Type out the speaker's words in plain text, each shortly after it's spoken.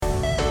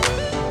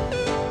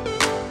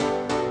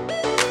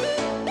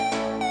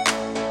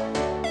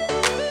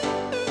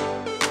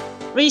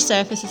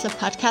Resurface is a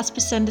podcast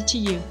presented to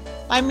you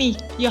by me,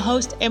 your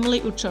host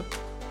Emily Uttrup.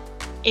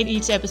 In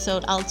each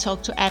episode, I'll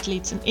talk to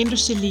athletes and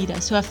industry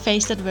leaders who have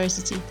faced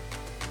adversity.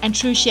 And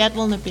through shared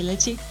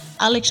vulnerability,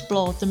 I'll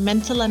explore the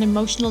mental and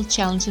emotional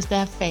challenges they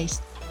have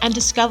faced and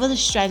discover the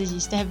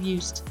strategies they have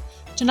used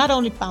to not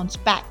only bounce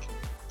back,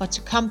 but to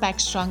come back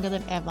stronger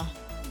than ever.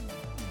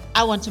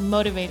 I want to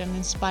motivate and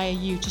inspire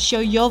you to show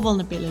your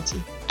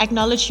vulnerability,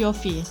 acknowledge your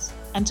fears,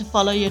 and to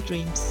follow your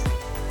dreams.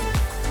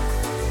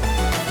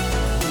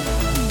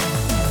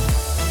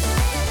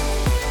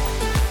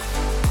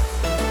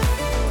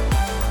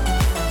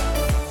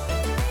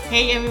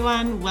 Hey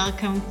everyone,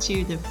 welcome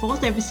to the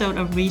fourth episode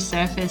of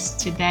Resurface.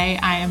 Today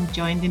I am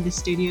joined in the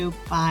studio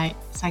by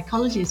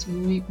psychologist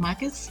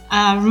Marques.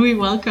 Rui,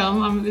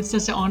 welcome. It's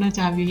such an honor to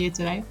have you here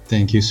today.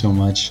 Thank you so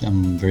much.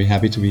 I'm very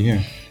happy to be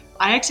here.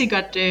 I actually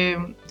got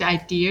the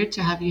idea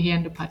to have you here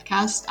on the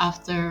podcast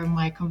after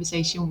my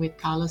conversation with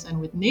Carlos and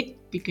with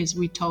Nick, because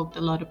we talked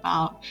a lot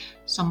about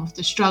some of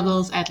the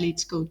struggles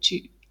athletes go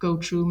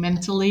through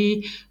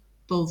mentally,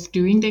 both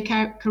during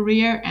their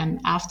career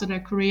and after their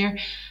career.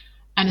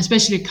 And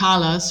especially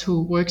Carlos,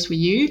 who works with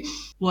you,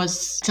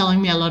 was telling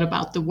me a lot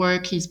about the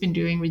work he's been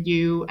doing with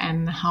you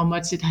and how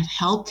much it had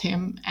helped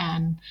him,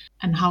 and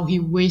how he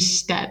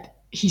wished that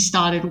he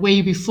started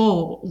way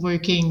before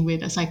working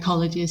with a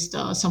psychologist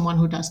or someone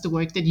who does the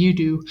work that you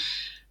do.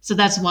 So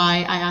that's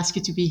why I asked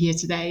you to be here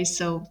today.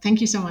 So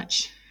thank you so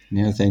much.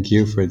 Yeah, thank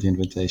you for the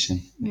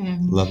invitation.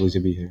 Lovely to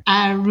be here.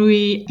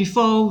 Rui,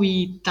 before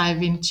we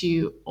dive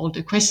into all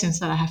the questions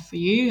that I have for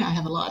you, I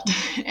have a lot.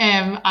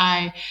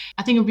 I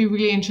think it would be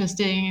really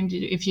interesting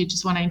if you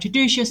just want to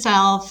introduce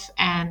yourself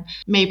and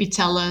maybe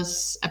tell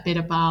us a bit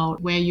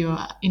about where your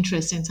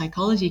interest in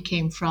psychology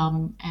came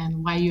from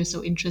and why you're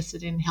so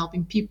interested in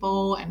helping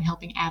people and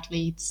helping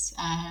athletes.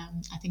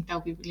 I think that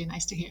would be really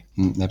nice to hear.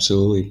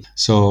 Absolutely.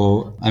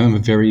 So I'm a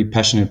very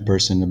passionate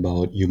person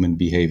about human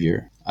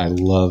behavior. I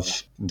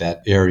love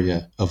that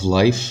area of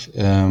life.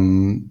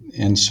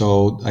 And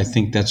so I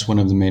think that's one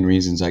of the main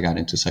reasons I got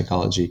into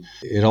psychology.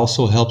 It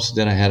also helps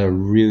that I had a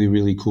really,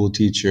 really cool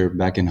teacher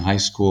back in high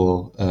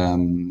school.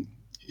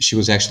 She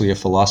was actually a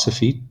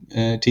philosophy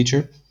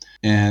teacher.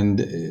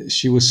 And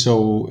she was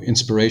so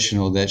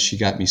inspirational that she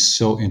got me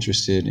so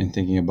interested in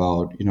thinking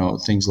about,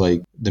 things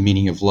like the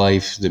meaning of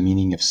life, the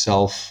meaning of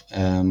self,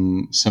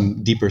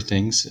 some deeper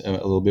things, a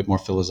little bit more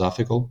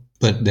philosophical,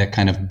 but that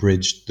kind of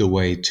bridged the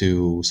way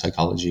to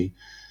psychology.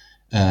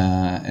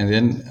 And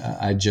then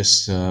I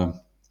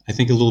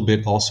think a little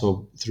bit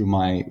also through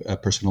my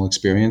personal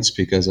experience,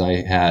 because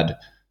I had,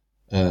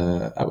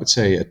 I would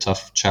say, a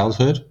tough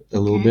childhood, a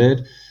little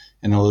bit,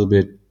 and a little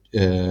bit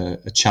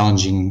a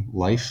challenging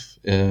life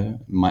in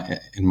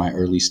my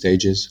early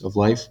stages of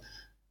life.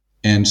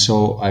 And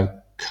so I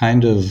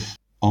kind of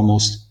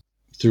almost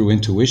through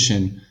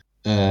intuition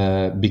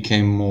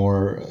became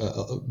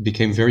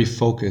very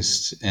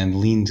focused and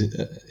leaned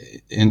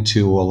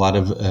into a lot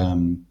of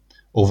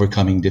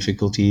overcoming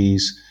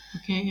difficulties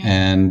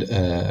and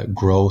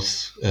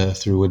growth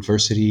through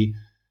adversity.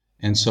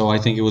 And so I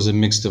think it was a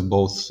mix of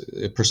both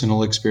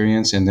personal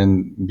experience and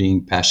then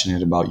being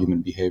passionate about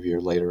human behavior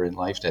later in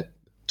life that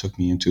took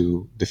me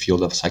into the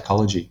field of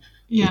psychology,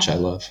 which I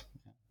love.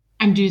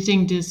 And do you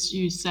think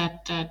you said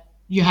that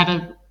you had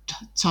a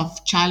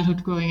tough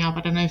childhood growing up?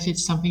 I don't know if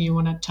it's something you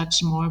want to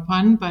touch more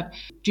upon, but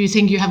do you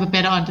think you have a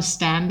better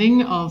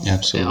understanding of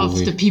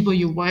the people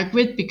you work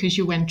with because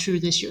you went through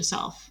this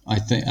yourself? I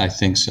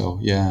think so.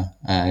 Yeah,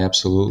 I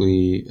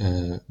absolutely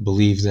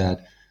believe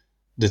that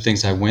the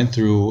things I went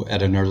through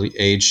at an early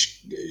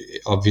age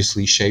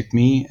obviously shaped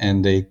me,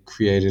 and they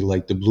created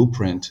like the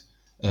blueprint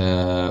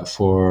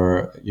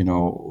for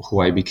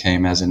who I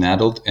became as an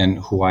adult and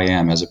who I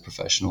am as a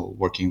professional,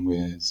 working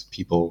with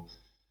people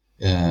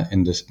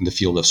in the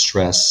field of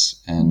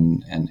stress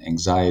and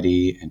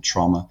anxiety and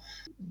trauma.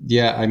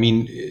 Yeah, I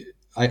mean,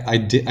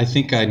 I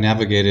think I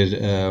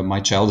navigated my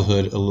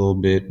childhood a little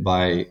bit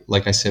by,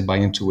 like I said, by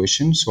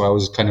intuition. So I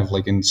was kind of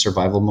like in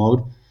survival mode.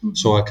 Mm-hmm.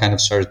 So I kind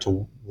of started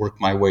to work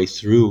my way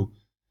through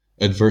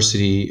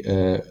adversity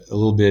a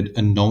little bit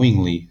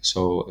unknowingly.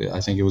 So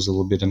I think it was a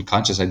little bit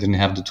unconscious. I didn't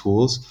have the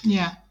tools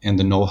and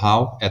the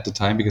know-how at the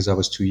time because I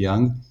was too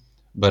young,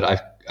 but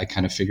I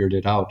kind of figured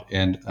it out.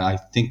 And I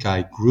think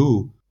I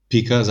grew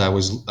because I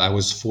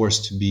was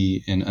forced to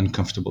be in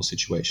uncomfortable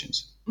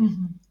situations.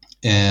 Mm-hmm.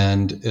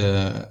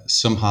 And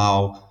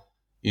somehow,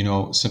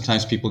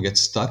 sometimes people get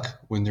stuck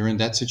when they're in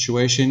that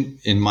situation.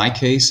 In my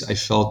case, I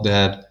felt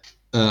that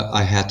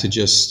I had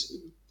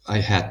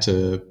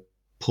to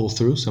pull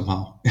through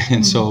somehow.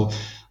 And so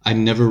I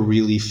never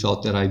really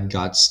felt that I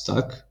got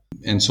stuck.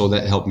 And so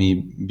that helped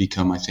me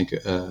become, I think,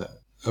 a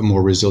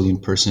more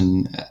resilient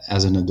person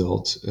as an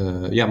adult.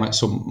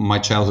 So my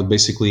childhood,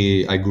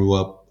 basically, I grew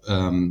up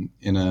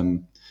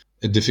in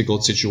a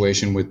difficult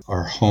situation with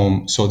our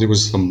home. So there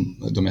was some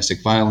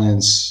domestic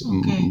violence.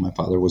 Okay. My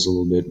father was a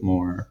little bit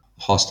more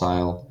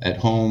hostile at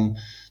home.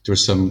 There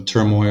was some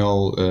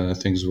turmoil.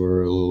 Things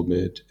were a little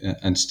bit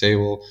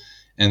unstable.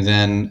 And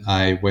then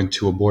I went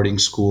to a boarding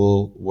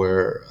school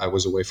where I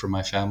was away from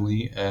my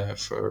family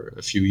for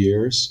a few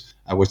years.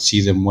 I would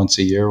see them once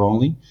a year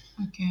only.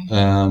 Okay.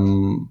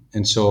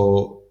 And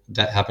so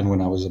that happened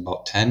when I was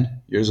about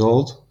 10 years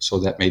old. So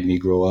that made me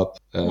grow up.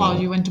 Wow,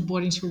 you went to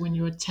boarding school when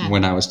you were 10.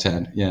 When I was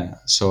 10, yeah.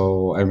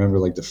 So I remember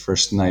like the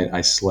first night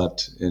I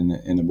slept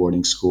in a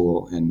boarding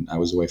school and I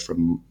was away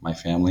from my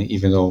family,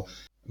 even though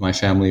my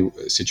family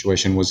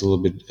situation was a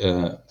little bit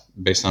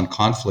based on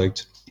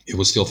conflict. It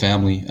was still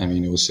family. I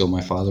mean, it was still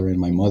my father and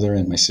my mother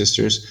and my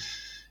sisters.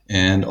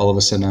 And all of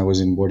a sudden, I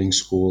was in boarding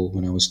school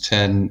when I was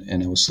 10,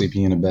 and I was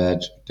sleeping in a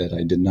bed that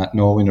I did not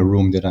know, in a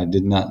room that I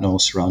did not know,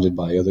 surrounded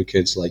by other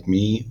kids like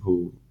me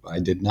who I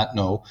did not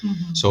know.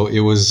 Mm-hmm. So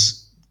it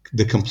was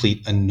the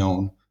complete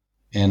unknown.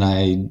 And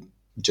I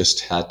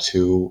just had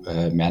to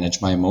manage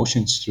my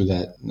emotions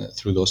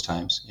through those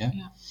times. Yeah.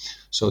 Yeah.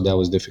 So that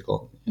was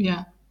difficult.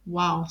 Yeah.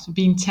 Wow. So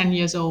being 10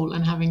 years old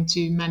and having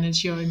to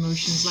manage your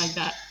emotions like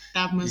that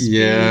must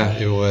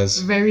it was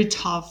very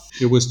tough.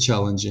 It was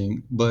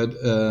challenging, but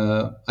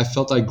I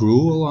felt I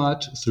grew a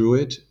lot through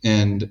it.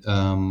 And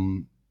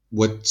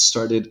what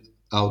started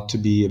out to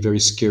be a very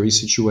scary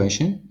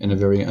situation and a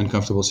very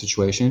uncomfortable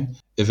situation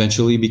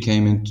eventually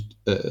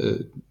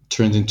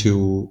turned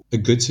into a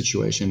good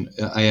situation.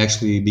 I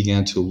actually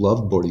began to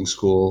love boarding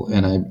school,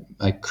 and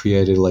I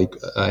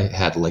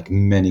had like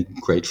many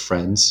great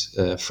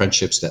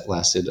friendships that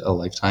lasted a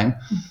lifetime.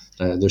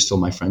 They're still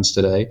my friends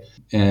today,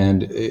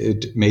 and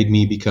it made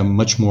me become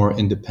much more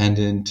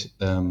independent,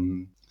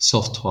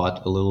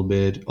 self-taught a little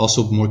bit,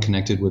 also more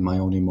connected with my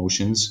own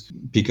emotions,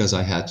 because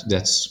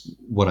that's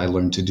what I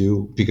learned to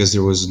do, because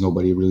there was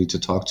nobody really to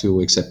talk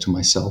to except to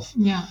myself.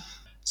 Yeah.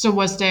 So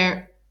was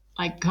there,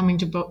 like, coming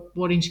to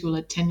boarding school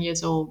at 10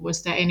 years old,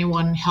 was there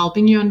anyone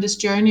helping you on this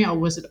journey, or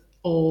was it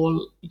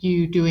all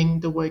you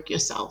doing the work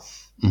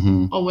yourself?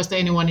 Mm-hmm. Or was there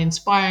anyone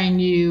inspiring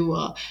you,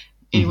 or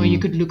anyone you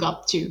could look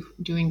up to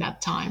during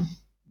that time?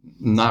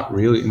 Not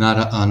really,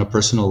 not on a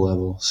personal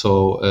level.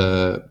 So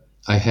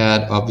I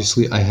had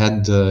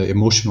the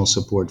emotional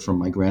support from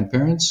my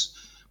grandparents,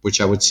 which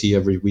I would see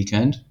every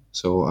weekend.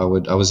 So I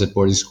was at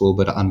boarding school,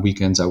 but on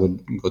weekends I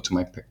would go to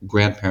my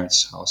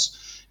grandparents' house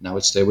and I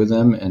would stay with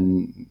them,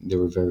 and they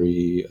were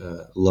very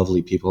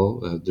lovely people.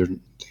 They've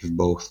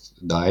both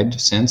died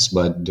since,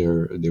 but they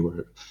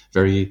were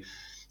very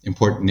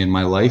important in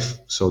my life.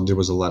 So there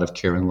was a lot of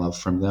care and love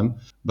from them.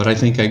 But I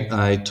think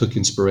I took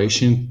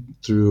inspiration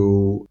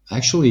through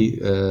actually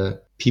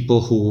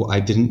people who I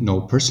didn't know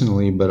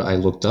personally, but I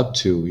looked up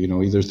to,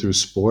 either through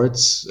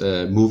sports,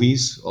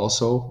 movies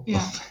also.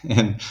 Yeah.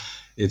 And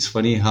it's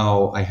funny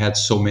how I had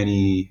so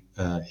many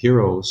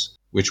heroes,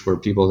 which were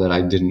people that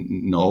I didn't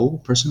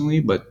know personally,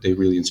 but they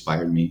really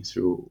inspired me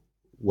through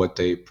what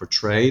they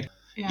portrayed,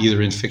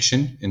 either in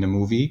fiction, in a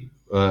movie,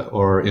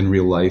 or in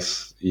real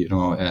life,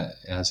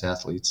 as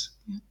athletes.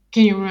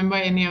 Can you remember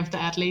any of the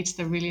athletes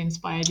that really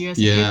inspired you as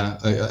a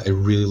kid? I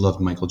really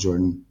loved Michael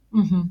Jordan.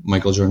 Mm-hmm.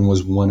 Michael Jordan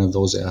was one of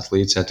those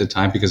athletes at the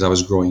time, because I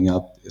was growing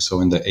up, so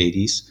in the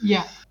 80s.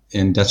 Yeah.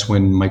 And that's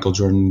when Michael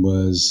Jordan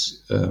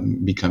was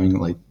becoming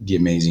like the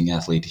amazing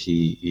athlete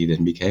he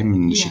then became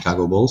in the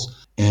Chicago Bulls.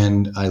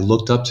 And I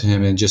looked up to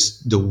him, and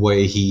just the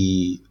way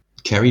he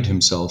carried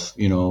himself,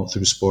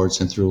 through sports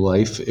and through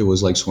life, it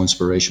was like so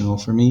inspirational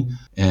for me.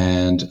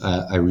 And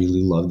I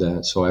really loved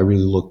that. So I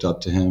really looked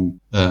up to him.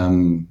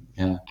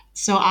 Yeah.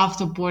 So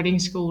after boarding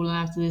school and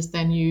after this,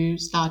 then you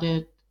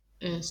started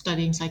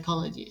studying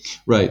psychology.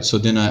 Right. So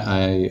then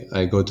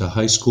I go to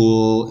high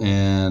school,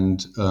 and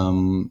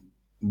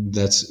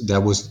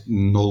that was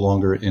no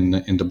longer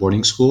in the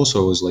boarding school.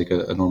 So it was like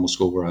a normal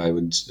school where I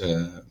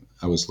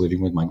was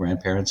living with my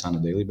grandparents on a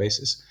daily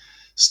basis,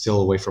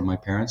 still away from my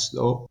parents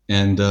though.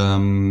 And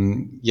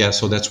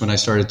so that's when I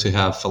started to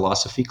have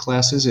philosophy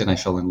classes, and I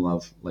fell in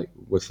love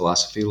with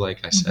philosophy,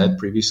 like I said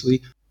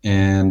previously.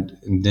 And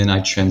then I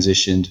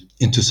transitioned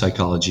into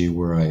psychology,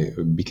 where I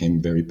became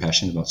very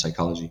passionate about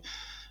psychology.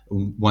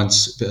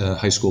 Once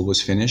high school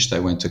was finished, I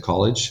went to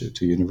college,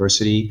 to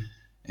university,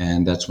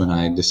 and that's when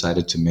I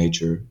decided to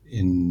major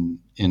in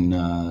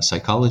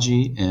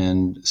psychology,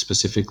 and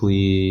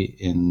specifically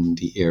in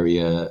the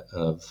area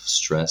of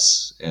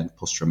stress and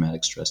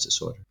post-traumatic stress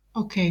disorder.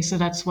 Okay, so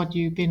that's what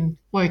you've been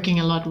working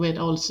a lot with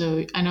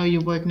also. I know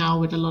you work now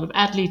with a lot of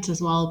athletes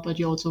as well, but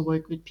you also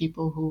work with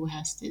people who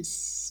has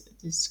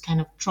this kind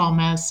of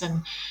traumas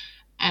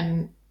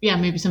and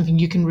maybe something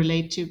you can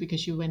relate to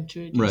because you went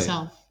through it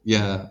yourself.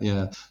 Right.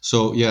 Yeah.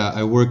 So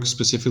I work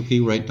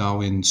specifically right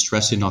now in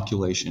stress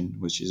inoculation,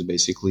 which is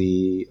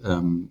basically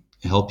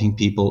helping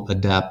people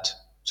adapt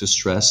to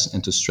stress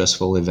and to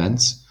stressful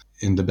events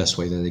in the best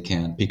way that they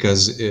can,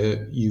 because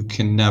you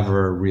can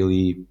never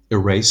really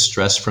erase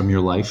stress from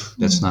your life.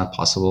 That's not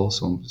possible.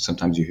 So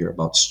sometimes you hear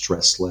about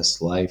stressless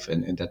life,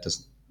 and that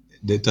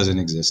doesn't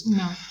exist.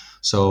 No.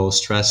 So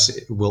stress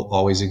will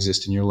always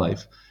exist in your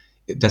life.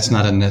 That's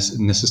not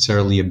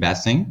necessarily a bad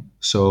thing.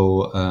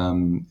 So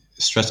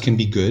stress can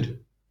be good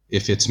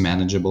if it's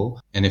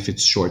manageable, and if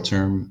it's short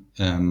term.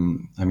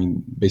 I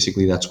mean,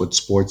 basically that's what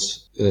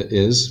sports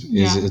is.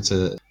 Yeah. It's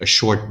a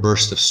short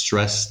burst of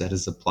stress that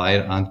is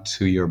applied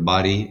onto your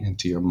body and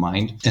to your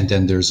mind, and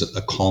then there's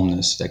a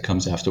calmness that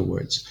comes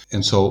afterwards.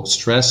 And so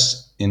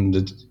stress in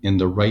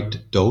the right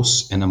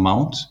dose and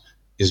amount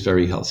is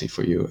very healthy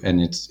for you,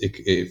 and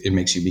it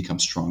makes you become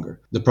stronger.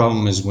 The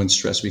problem is when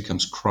stress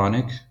becomes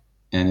chronic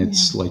and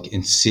it's like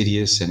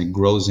insidious and it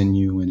grows in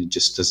you and it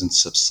just doesn't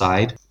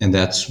subside, and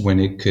that's when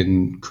it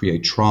can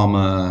create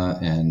trauma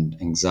and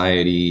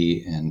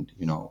anxiety and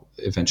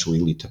eventually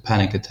lead to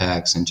panic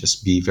attacks and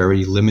just be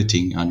very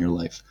limiting on your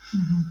life.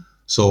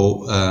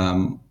 So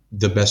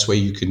the best way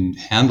you can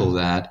handle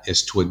that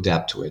is to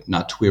adapt to it,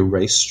 not to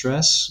erase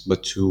stress,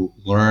 but to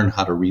learn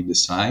how to read the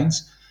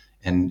signs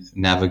and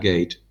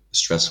navigate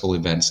stressful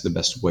events the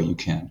best way you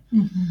can.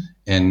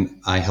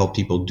 And I help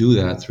people do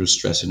that through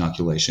stress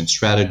inoculation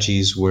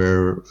strategies,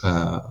 where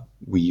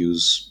we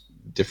use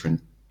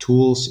different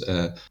tools.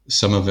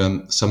 Some of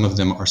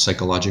them are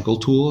psychological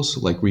tools,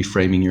 like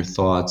reframing your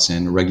thoughts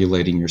and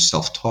regulating your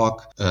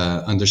self-talk,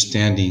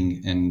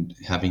 understanding and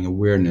having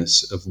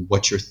awareness of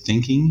what you're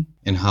thinking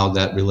and how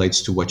that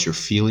relates to what you're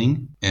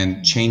feeling,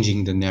 and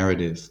changing the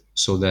narrative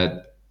so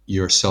that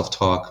your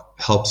self-talk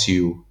helps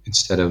you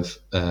instead of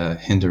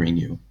hindering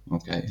you.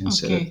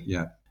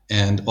 Yeah.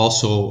 And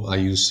also I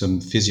use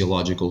some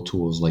physiological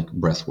tools like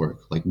breath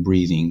work, like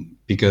breathing,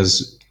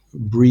 because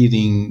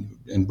breathing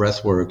and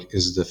breath work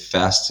is the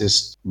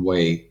fastest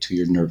way to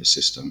your nervous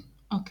system.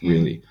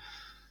 Really.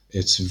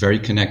 It's very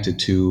connected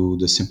to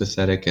the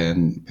sympathetic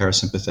and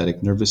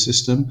parasympathetic nervous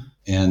system,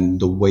 and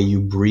the way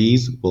you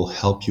breathe will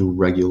help you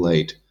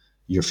regulate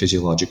your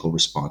physiological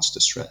response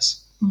to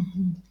stress.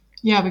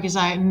 Yeah, because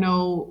I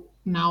know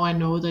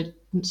that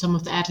some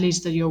of the athletes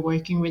that you're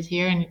working with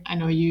here, and I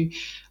know you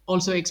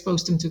also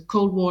expose them to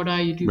cold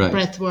water, you do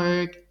breath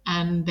work,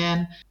 and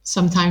then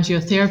sometimes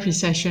your therapy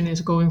session is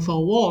going for a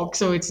walk.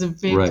 So it's a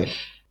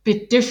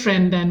bit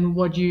different than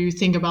what you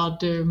think about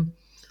the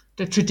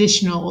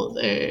traditional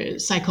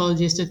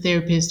psychologist or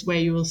therapist, where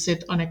you will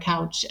sit on a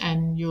couch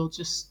and you'll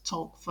just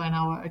talk for an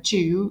hour or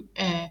two.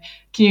 Can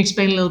you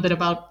explain a little bit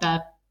about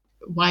that?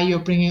 Why you're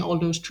bringing all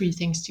those three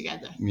things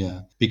together?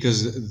 Yeah,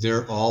 because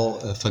they're all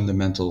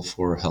fundamental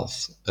for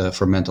health,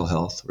 for mental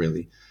health,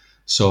 really.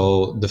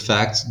 So the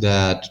fact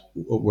that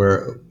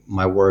where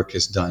my work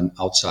is done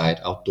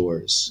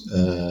outdoors,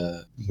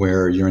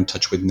 where you're in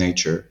touch with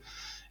nature,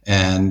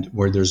 and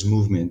where there's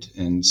movement,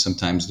 and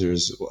sometimes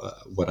there's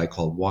what I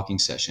call walking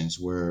sessions,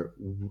 where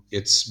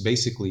it's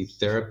basically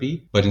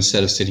therapy, but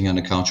instead of sitting on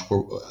a couch,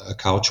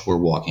 we're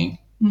walking,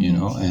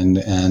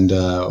 and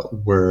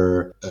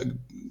we're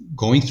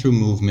going through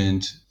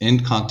movement in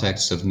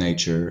context of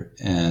nature,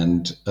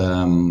 and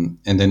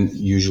then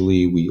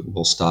usually we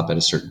will stop at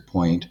a certain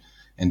point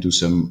and do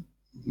some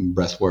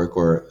breath work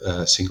or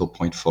single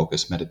point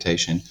focus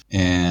meditation,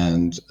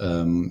 and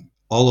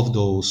all of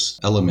those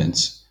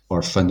elements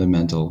are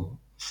fundamental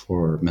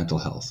for mental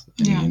health.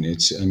 I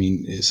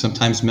mean,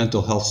 sometimes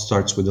mental health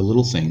starts with the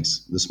little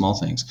things, the small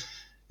things,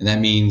 and that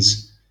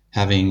means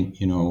having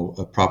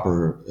a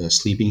proper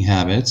sleeping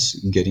habits,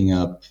 getting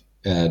up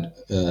at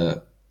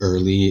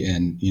early,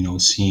 and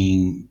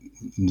seeing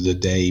the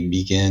day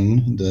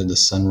begin, the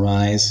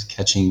sunrise,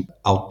 catching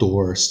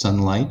outdoor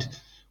sunlight,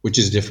 which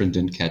is different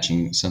than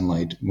catching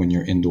sunlight when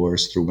you're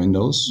indoors through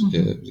windows.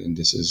 And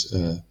this is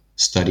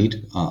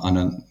studied on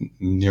a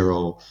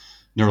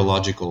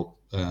neurological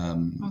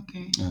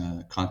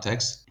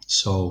context.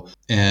 So,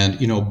 and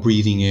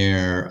breathing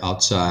air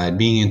outside,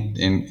 being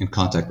in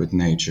contact with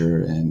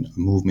nature and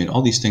movement,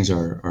 all these things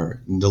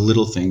are the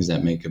little things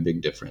that make a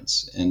big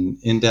difference. And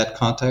in that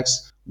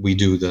context, we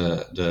do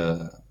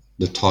the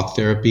talk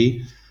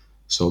therapy,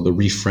 so the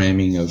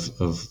reframing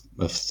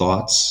of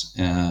thoughts,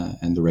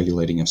 and the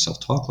regulating of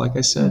self-talk, like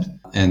I said,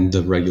 and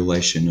the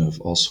regulation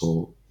of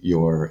also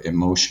your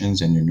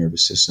emotions and your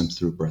nervous system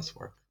through breath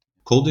work.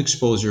 Cold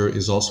exposure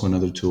is also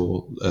another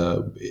tool,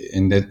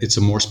 and that it's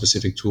a more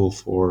specific tool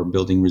for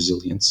building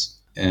resilience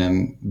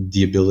and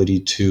the ability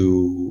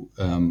to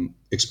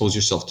expose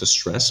yourself to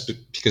stress,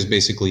 because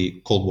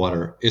basically cold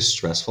water is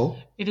stressful.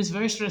 It is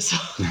very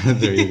stressful.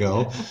 There you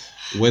go.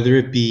 Whether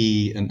it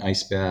be an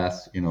ice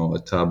bath, a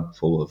tub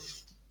full of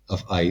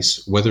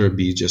ice, whether it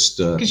be just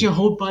because your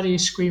whole body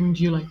is screaming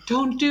to you like,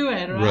 don't do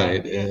it,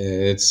 right?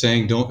 It's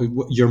saying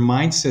don't. Your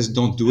mind says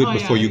don't do it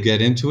before you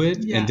get into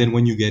it, and then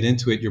when you get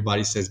into it, your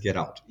body says get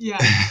out. Yeah,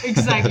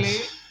 exactly.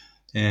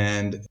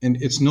 And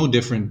it's no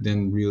different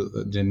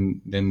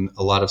than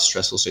a lot of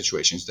stressful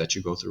situations that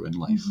you go through in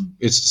life.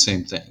 It's the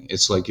same thing.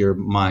 It's like your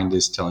mind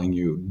is telling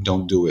you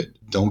don't do it,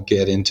 don't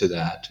get into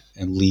that,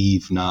 and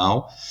leave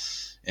now,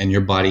 and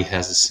your body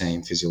has the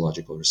same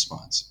physiological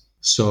response.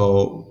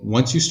 So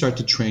once you start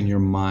to train your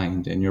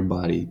mind and your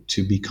body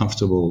to be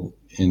comfortable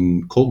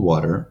in cold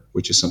water,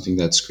 which is something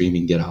that's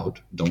screaming, get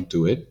out, don't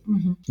do it,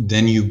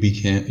 then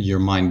your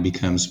mind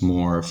becomes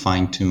more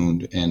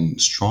fine-tuned and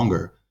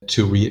stronger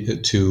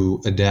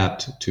to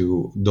adapt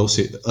to those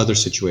other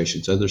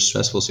situations, other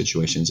stressful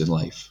situations in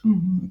life,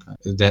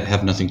 okay, that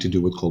have nothing to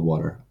do with cold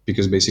water,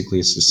 because basically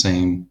it's the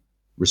same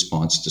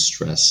response to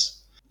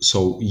stress.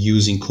 So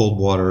using cold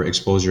water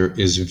exposure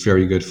is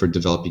very good for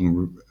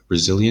developing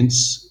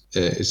resilience.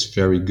 It's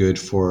very good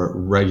for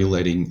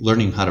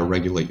learning how to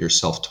regulate your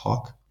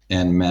self-talk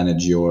and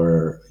manage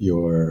your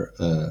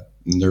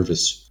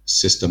nervous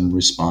system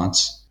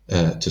response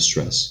to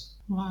stress.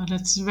 Wow,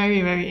 that's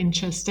very, very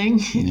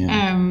interesting.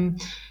 Yeah.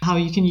 How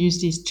you can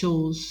use these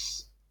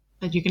tools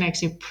that you can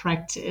actually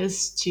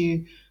practice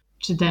to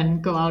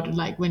then go out,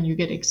 like when you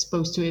get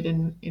exposed to it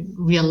in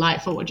real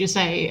life, or what you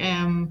say.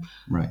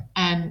 Right.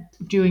 And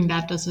doing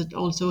that, does it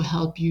also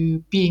help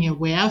you being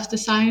aware of the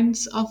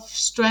signs of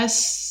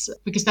stress?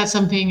 Because that's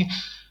something,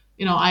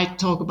 I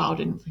talk about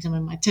in, for example,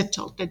 in my TED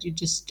talk that you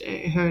just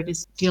heard,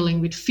 is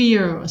dealing with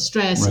fear or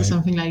stress or Right.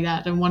 something like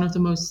that. And one of the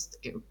most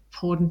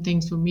important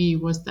things for me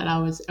was that I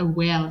was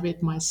aware of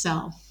it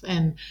myself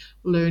and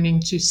learning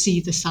to see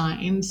the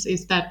signs.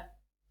 Is that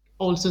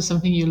also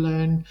something you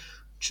learn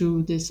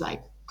through this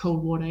like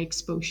cold water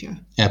exposure?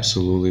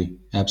 Absolutely,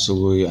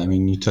 absolutely. I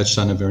mean, you touched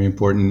on a very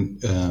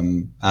important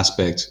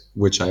aspect,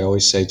 which I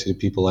always say to the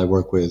people I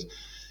work with.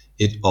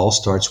 It all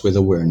starts with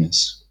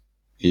awareness.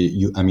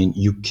 I mean,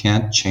 you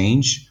can't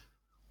change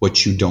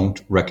what you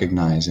don't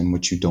recognize and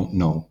what you don't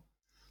know.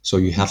 So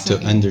you have to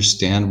Exactly.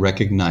 understand,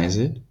 recognize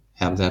it,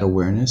 have that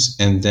awareness,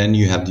 and then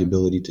you have the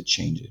ability to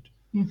change it.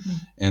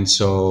 And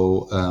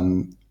so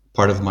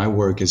part of my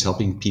work is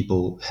helping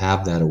people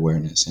have that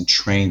awareness and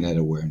train that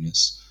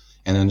awareness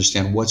and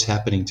understand what's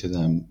happening to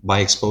them by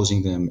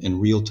exposing them in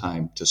real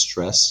time to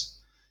stress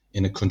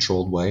in a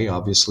controlled way,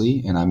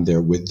 obviously. And I'm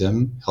there with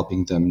them,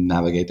 helping them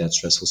navigate that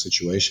stressful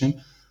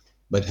situation,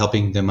 but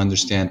helping them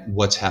understand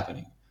what's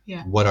happening.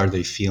 Yeah. What are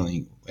they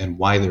feeling and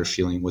why they're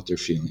feeling what they're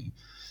feeling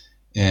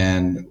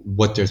and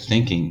what they're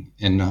thinking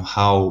and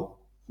how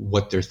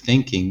what they're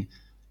thinking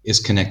is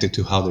connected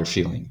to how they're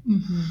feeling.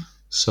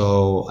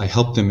 So I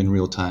help them in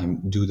real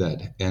time do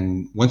that.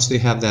 And once they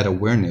have that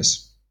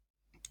awareness,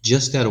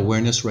 just that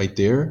awareness right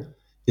there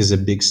is a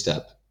big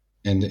step.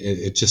 And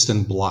it just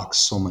unblocks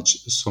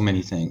so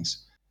many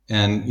things.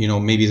 And,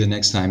 maybe the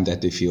next time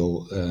that they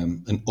feel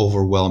an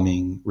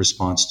overwhelming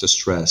response to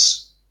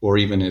stress, or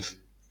even if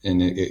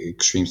in an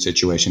extreme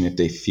situation, if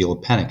they feel a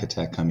panic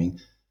attack coming,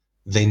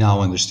 they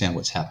now understand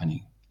what's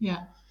happening.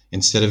 Yeah.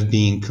 Instead of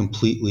being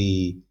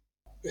completely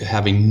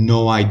having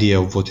no idea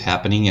of what's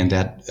happening, and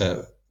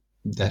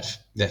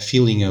that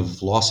feeling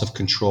of loss of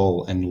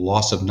control and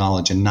loss of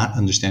knowledge and not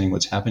understanding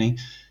what's happening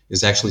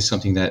is actually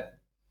something that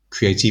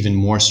creates even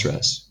more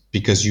stress,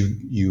 because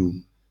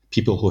you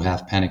people who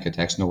have panic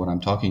attacks know what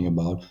I'm talking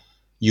about.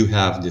 You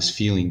have this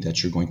feeling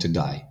that you're going to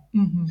die,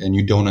 and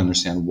you don't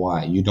understand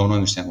why. You don't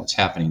understand what's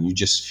happening. You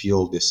just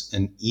feel this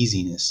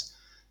uneasiness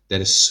that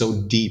is so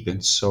deep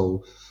and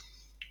so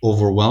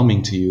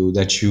overwhelming to you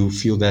that you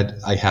feel that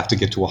I have to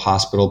get to a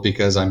hospital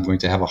because I'm going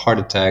to have a heart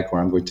attack or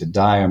I'm going to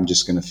die. I'm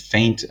just going to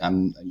faint.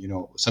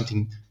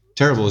 Something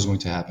terrible is going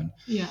to happen.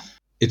 Yeah.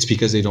 It's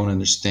because they don't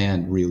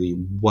understand really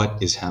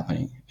what is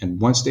happening. And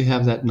once they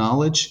have that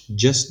knowledge,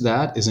 just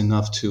that is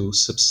enough to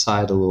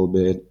subside a little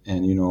bit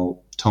and,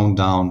 tone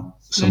down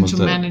some Learn of to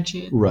the manage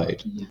it.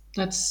 Right.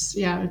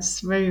 Yeah.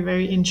 It's very,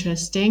 very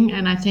interesting.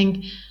 And I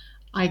think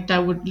like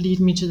that would lead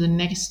me to the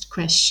next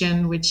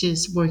question, which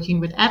is working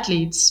with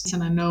athletes.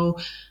 And I know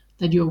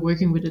that you're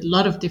working with a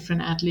lot of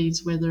different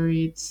athletes, whether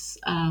it's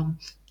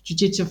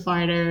jiu-jitsu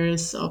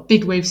fighters or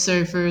big wave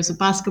surfers or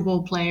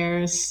basketball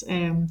players.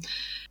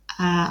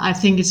 I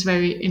think it's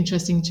very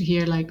interesting to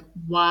hear like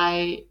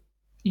why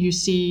you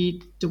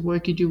see the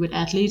work you do with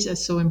athletes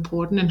as so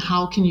important, and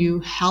how can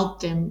you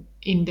help them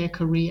in their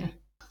career?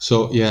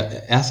 So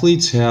yeah,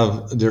 athletes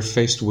they're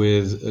faced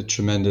with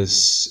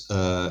tremendous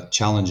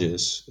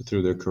challenges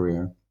through their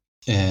career,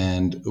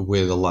 and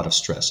with a lot of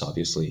stress,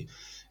 obviously.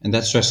 And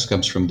that stress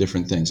comes from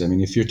different things. I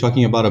mean, if you're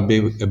talking about a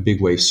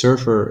big wave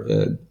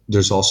surfer,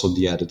 there's also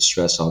the added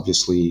stress,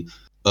 obviously,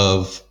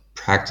 of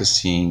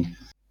practicing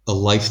a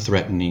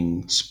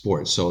life-threatening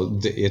sport. So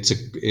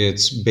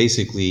it's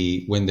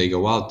basically, when they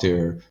go out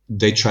there,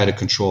 they try to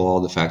control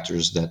all the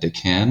factors that they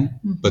can,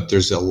 but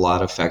there's a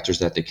lot of factors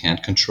that they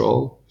can't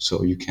control.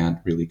 So you can't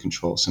really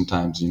control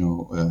sometimes,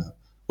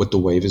 what the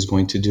wave is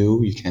going to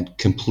do. You can't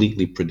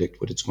completely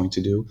predict what it's going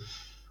to do,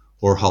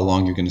 or how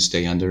long you're going to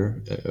stay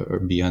under or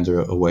be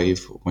under a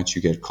wave once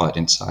you get caught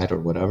inside or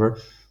whatever.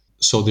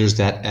 So there's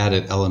that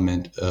added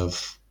element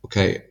of,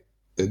 okay,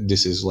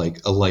 this is like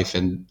a life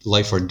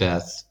or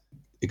death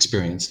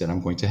experience that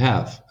I'm going to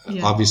have.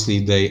 Yeah.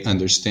 Obviously, they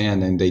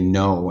understand and they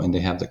know and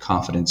they have the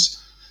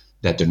confidence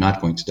that they're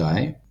not going to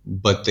die,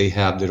 but they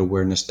have that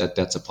awareness that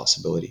that's a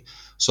possibility.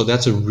 So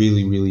that's a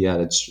really, really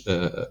added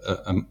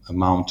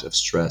amount of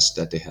stress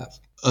that they have.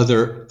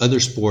 Other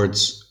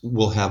sports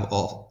will have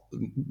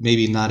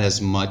maybe not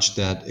as much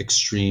that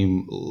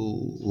extreme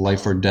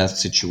life or death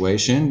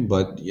situation,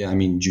 but yeah, I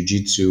mean,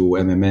 jujitsu,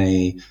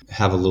 MMA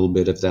have a little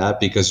bit of that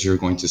because you're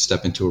going to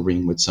step into a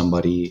ring with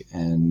somebody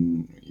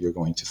and you're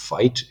going to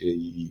fight.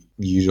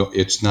 You don't,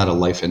 it's not a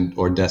life and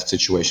or death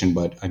situation,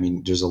 but I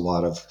mean, there's a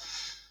lot of,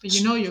 But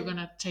you know you're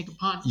gonna take a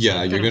punch.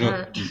 yeah, It's you're gonna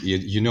gonna, hurt.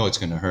 you know, it's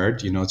gonna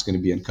hurt. You know, it's gonna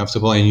be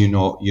uncomfortable, and you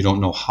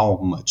don't know how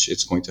much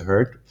it's going to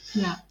hurt.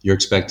 Yeah. You're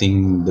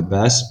expecting the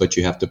best, but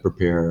you have to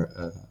prepare,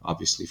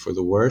 obviously, for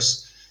the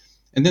worst.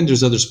 And then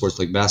there's other sports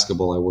like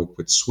basketball. I work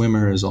with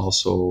swimmers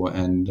also,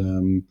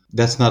 and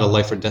that's not a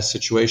life or death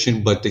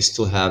situation, but they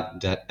still have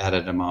that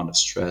added amount of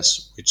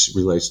stress, which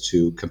relates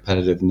to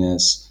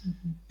competitiveness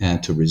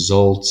and to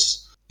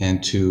results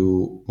and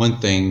to one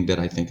thing that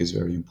I think is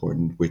very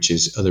important, which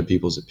is other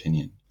people's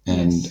opinion.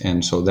 Yes.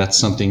 And so that's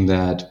something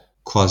that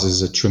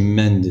causes a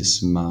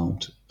tremendous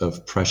amount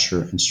of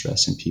pressure and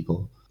stress in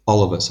people.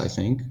 All of us, I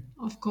think,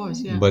 Of course.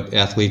 Yeah. but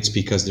athletes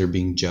because they're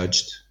being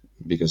judged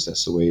because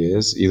that's the way it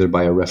is, either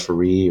by a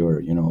referee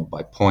or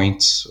by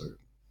points or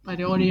By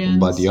the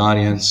by the audience.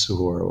 audience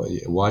who are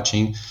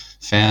watching,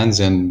 fans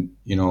and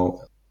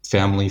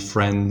family,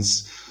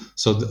 friends.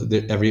 So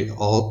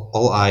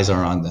all eyes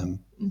are on them.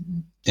 Mm-hmm.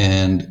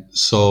 And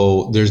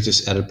so there's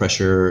this added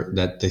pressure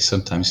that they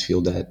sometimes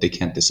feel that they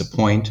can't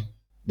disappoint,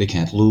 they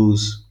can't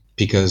lose,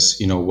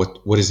 because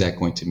what is that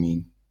going to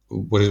mean?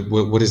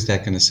 What is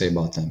that going to say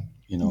about them?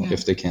 Yeah.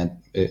 If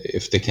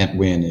they can't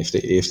win, if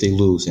they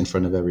lose in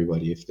front of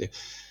everybody,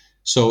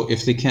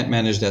 if they can't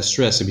manage that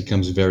stress, it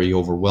becomes very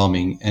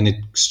overwhelming, and it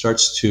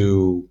starts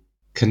to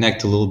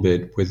connect a little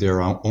bit with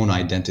their own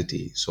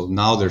identity. So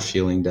now they're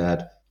feeling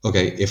that,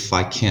 okay, if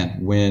I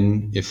can't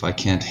win, if I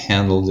can't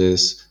handle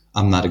this,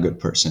 I'm not a good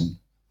person.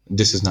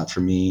 This is not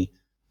for me.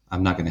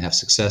 I'm not going to have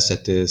success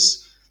at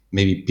this.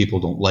 Maybe people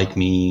don't like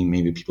me.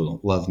 Maybe people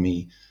don't love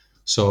me.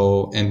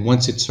 So, and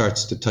once it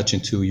starts to touch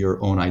into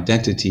your own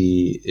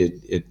identity,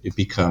 it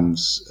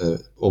becomes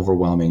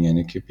overwhelming, and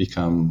it could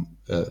become,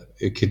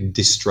 it could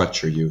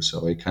destructure you.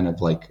 So it kind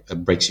of like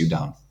breaks you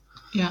down.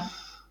 Yeah.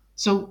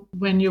 So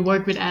when you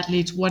work with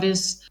athletes, what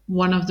is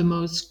one of the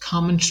most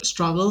common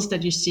struggles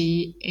that you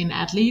see in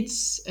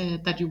athletes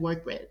that you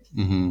work with?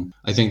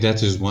 I think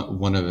that is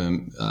one of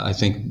them. I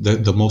think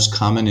the most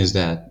common is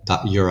that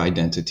your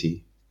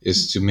identity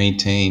is to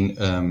maintain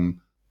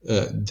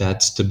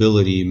that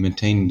stability,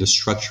 maintain the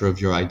structure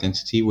of your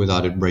identity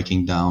without it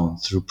breaking down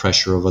through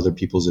pressure of other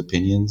people's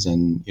opinions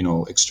and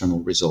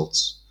external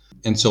results.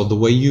 And so the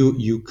way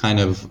you kind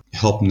of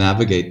help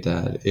navigate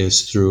that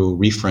is through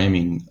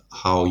reframing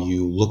how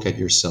you look at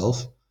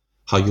yourself,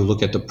 how you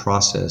look at the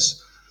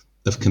process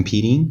of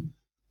competing,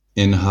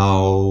 and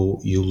how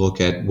you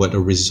look at what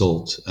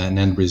an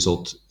end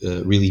result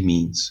really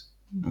means.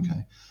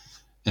 Okay.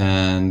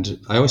 And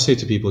I always say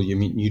to people,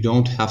 you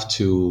don't have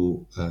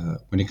to,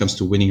 when it comes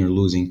to winning or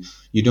losing,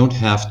 you don't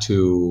have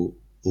to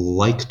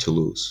like to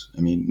lose.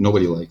 I mean,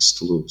 nobody likes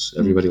to lose.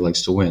 Everybody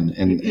likes to win.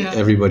 And Yeah.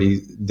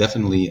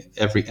 definitely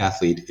every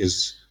athlete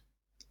is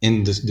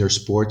in their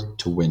sport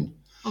to win.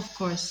 Of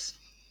course.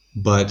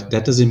 But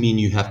that doesn't mean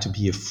you have to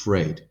be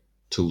afraid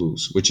to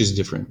lose, which is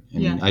different. I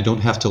mean, Yeah. I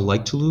don't have to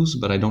like to lose,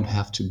 but I don't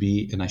have to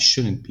be, and I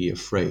shouldn't be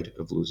afraid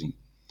of losing.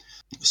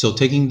 So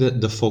taking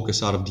the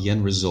focus out of the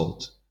end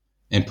result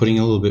and putting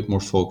a little bit more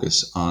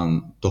focus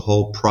on the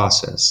whole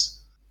process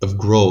of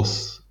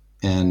growth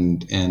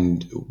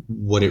and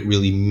what it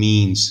really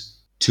means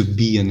to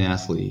be an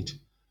athlete,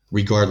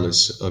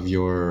 regardless of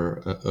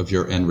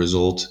your end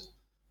result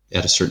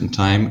at a certain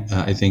time,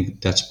 I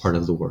think that's part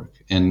of the work.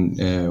 And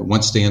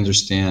once they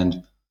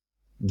understand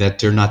that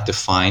they're not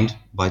defined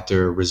by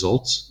their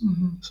results,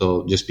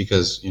 so just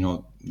because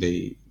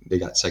they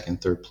got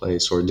second, third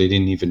place, or they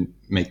didn't even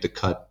make the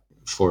cut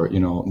for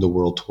the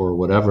world tour or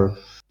whatever,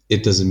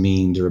 it doesn't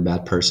mean they're a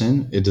bad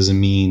person. It doesn't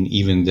mean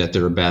even that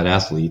they're a bad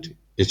athlete.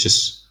 It's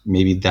just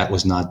maybe that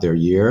was not their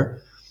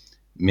year.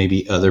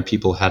 Maybe other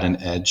people had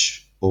an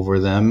edge over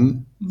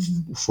them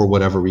for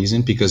whatever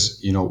reason,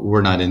 because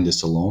we're not in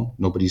this alone.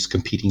 Nobody's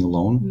competing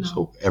alone. No.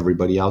 So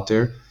everybody out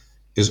there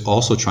is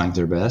also trying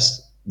their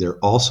best. They're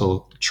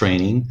also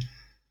training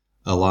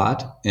a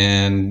lot,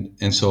 and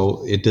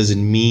so it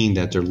doesn't mean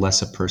that they're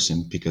less a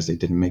person because they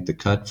didn't make the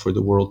cut for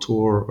the world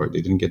tour or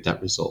they didn't get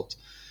that result.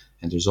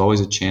 And there's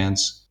always a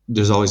chance.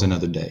 There's always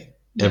another day.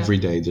 Yeah. Every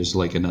day there's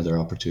like another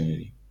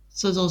opportunity.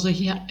 So it's also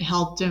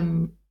helped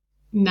them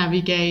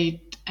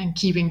navigate and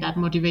keeping that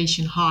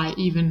motivation high,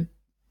 even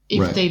if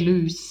Right. they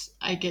lose.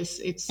 I guess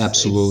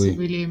Absolutely. it's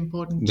really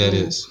important. That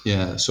is,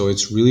 yeah. So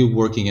it's really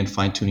working and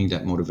fine tuning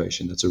that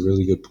motivation. That's a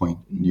really good point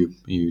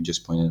you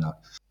just pointed out.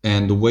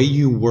 And the way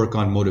you work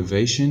on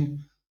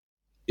motivation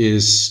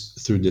is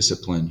through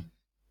discipline,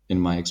 in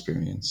my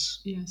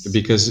experience. Yes.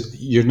 Because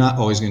you're not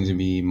always going to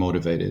be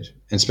motivated,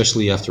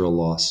 especially after a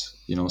loss.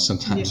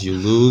 Sometimes Yeah. you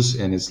lose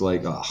and it's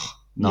like, oh,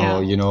 no,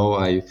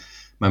 Yeah.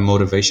 my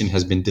motivation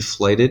has been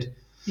deflated.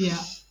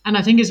 Yeah. And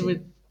I think it's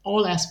with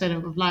all aspects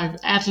of life.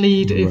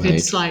 Athlete, if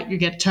it's like you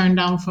get turned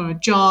down for a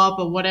job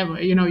or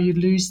whatever, you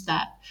lose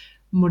that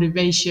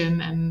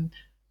motivation. And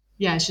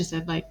yeah, it's just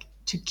that like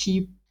to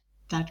keep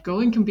that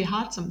going can be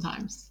hard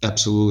sometimes.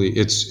 Absolutely.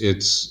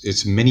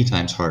 It's many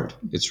times hard.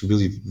 It's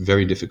really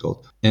very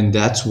difficult. And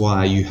that's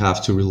why you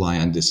have to rely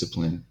on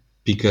discipline,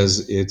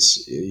 because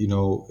it's,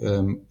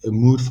 a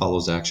mood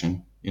follows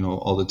action,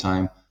 all the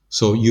time.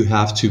 So you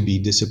have to be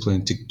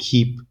disciplined to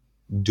keep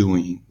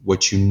doing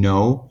what you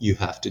know you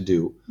have to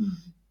do,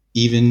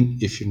 even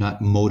if you're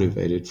not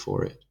motivated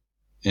for it.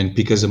 And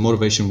because the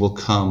motivation will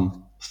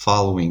come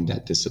following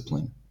that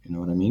discipline. You know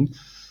what I mean?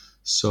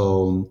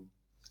 So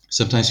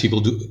sometimes people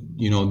do,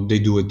 they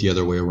do it the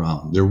other way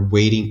around. They're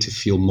waiting to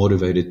feel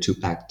motivated to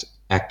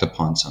act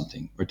upon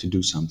something or to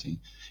do something.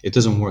 It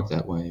doesn't work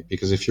that way,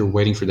 because if you're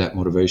waiting for that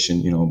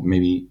motivation,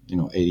 maybe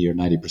 80 or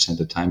 90% of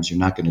the times you're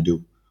not going to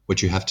do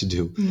what you have to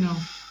do. No.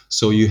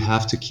 So you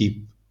have to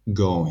keep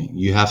going.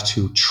 You have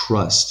to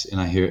trust.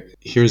 And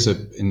here's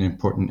an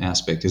important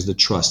aspect, is the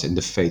trust and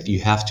the faith.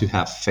 You have to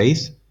have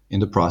faith in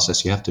the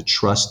process. You have to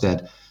trust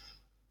that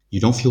you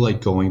don't feel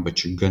like going,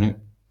 but you're going to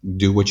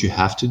do what you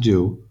have to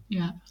do.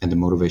 Yeah. And the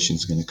motivation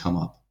is going to come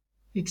up.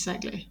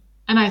 Exactly.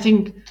 And I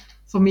think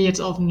for me, it's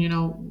often,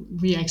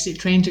 we actually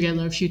train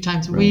together a few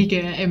times a week,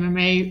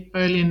 MMA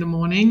early in the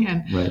morning.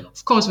 And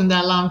of course, when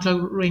the alarm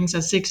clock rings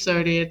at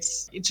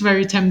 6:30, it's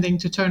very tempting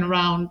to turn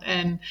around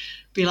and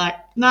be like,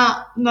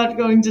 nah, not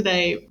going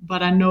today.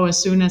 But I know as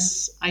soon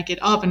as I get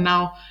up, and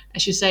now,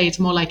 as you say, it's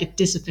more like a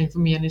discipline for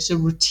me, and it's a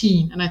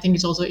routine. And I think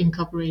it's also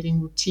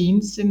incorporating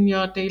routines in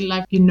your daily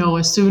life.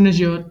 As soon as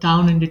you're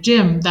down in the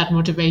gym, that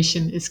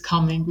motivation is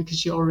coming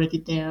because you're already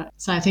there.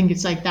 So I think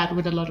it's like that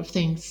with a lot of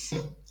things.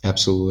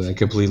 Absolutely. I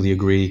completely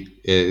agree.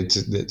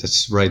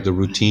 That's right. The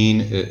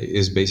routine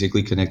is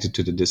basically connected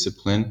to the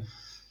discipline.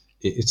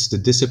 It's the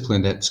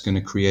discipline that's going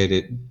to create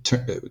it,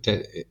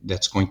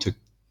 that's going to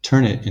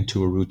turn it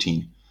into a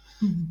routine.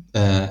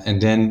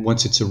 And then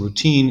once it's a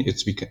routine,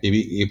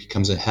 it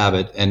becomes a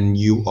habit, and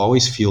you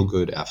always feel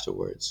good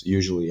afterwards,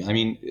 usually. I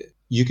mean,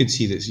 you can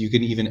see this. You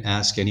can even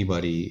ask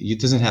anybody.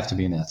 It doesn't have to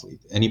be an athlete.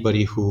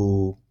 Anybody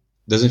who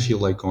doesn't feel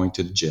like going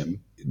to the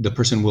gym, the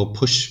person will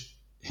push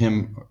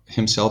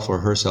himself or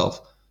herself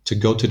to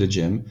go to the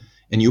gym.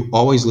 And you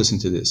always listen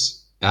to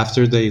this.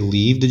 After they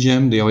leave the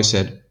gym, they always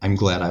said, I'm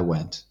glad I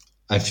went.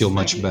 I feel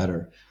much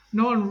better.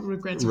 No one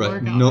regrets a Right.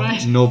 workout,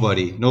 right?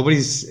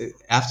 Nobody's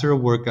after a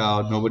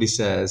workout. Nobody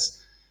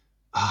says,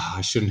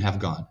 I shouldn't have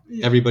gone.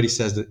 Yeah. Everybody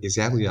says that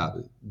exactly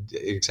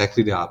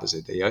the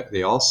opposite.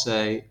 They all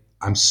say,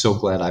 I'm so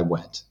glad I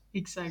went.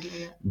 Exactly.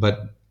 Yeah.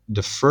 But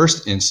the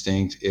first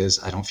instinct is,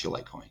 I don't feel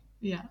like going.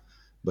 Yeah.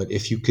 But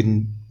if you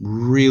can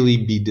really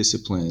be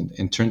disciplined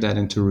and turn that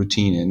into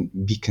routine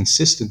and be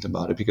consistent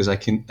about it, because I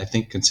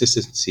think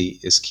consistency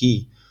is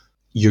key,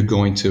 you're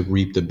going to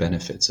reap the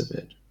benefits of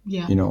it.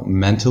 Yeah.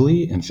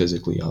 Mentally and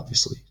physically,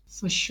 obviously.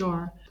 For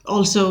sure.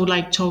 Also,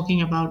 like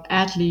talking about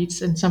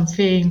athletes, and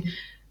something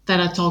that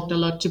I talked a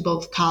lot to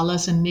both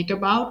Carlos and Nick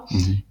about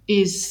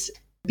is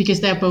because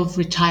they're both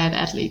retired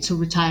athletes who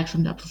retired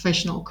from their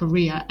professional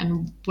career.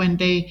 And when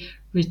they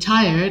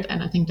retired,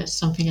 and I think that's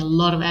something a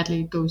lot of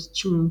athletes goes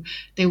through,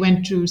 they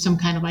went through some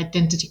kind of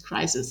identity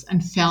crisis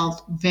and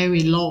felt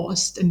very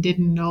lost and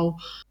didn't know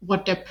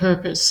what their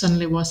purpose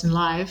suddenly was in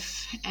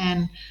life.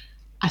 And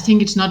I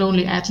think it's not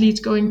only athletes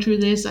going through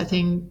this. I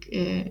think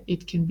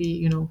it can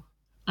be,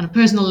 on a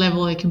personal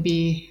level, it can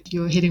be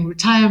you're hitting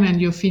retirement,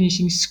 you're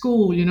finishing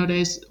school.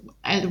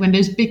 When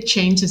there's big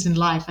changes in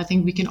life, I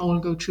think we can all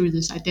go through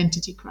this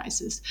identity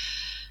crisis.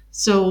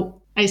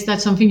 So is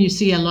that something you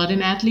see a lot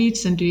in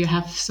athletes? And do you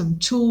have some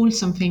tools,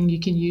 something you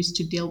can use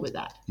to deal with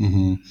that?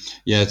 Mm-hmm.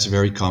 Yeah, it's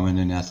very common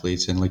in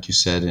athletes. And like you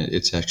said,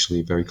 it's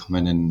actually very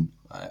common in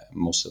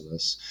most of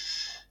us.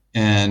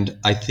 And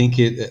I think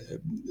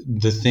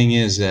the thing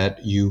is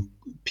that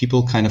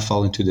people kind of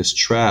fall into this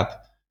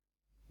trap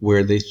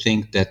where they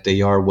think that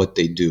they are what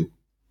they do.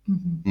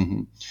 Mm-hmm.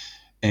 Mm-hmm.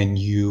 And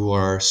you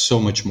are so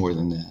much more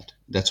than that.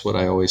 That's what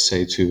I always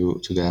say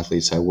to the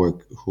athletes I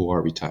work who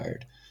are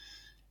retired.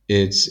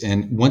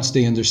 And once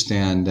they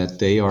understand that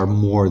they are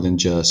more than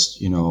just,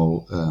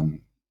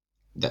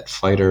 that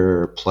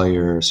fighter,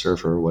 player,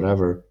 surfer,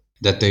 whatever,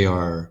 that they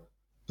are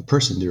a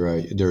person,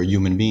 they're a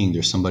human being.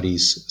 They're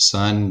somebody's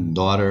son,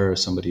 daughter,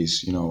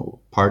 somebody's,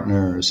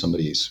 partner,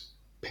 somebody's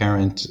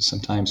parent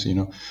sometimes,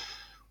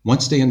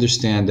 once they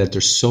understand that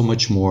there's so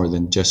much more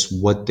than just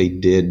what they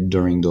did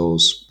during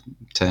those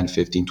 10,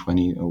 15,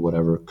 20 or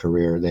whatever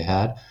career they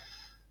had,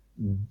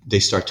 they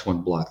start to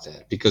unblock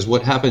that. Because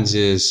what happens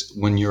is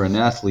when you're an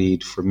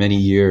athlete for many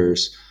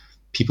years,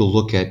 people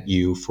look at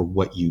you for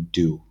what you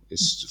do,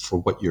 is for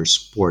what your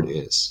sport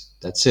is.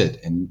 That's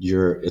it. And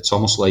it's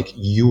almost like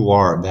you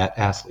are that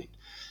athlete.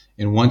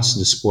 And once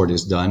the sport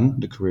is done,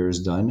 the career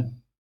is done,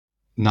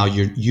 now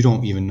you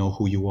don't even know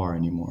who you are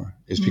anymore.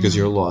 It's because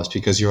you're lost,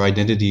 because your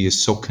identity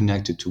is so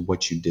connected to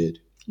what you did.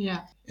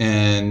 Yeah.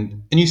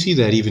 And you see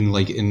that even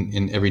like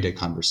in everyday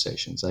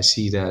conversations. I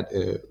see that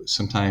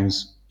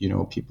sometimes,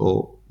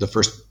 people,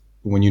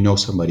 when you know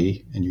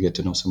somebody and you get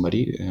to know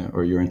somebody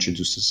or you're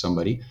introduced to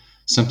somebody,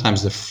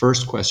 sometimes the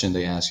first question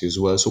they ask you is,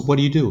 well, so what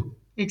do you do?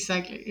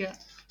 Exactly. Yeah.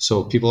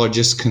 So people are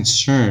just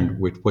concerned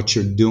with what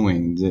you're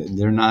doing.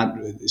 They're not.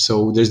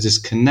 So there's this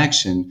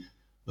connection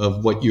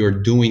of what you're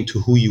doing to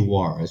who you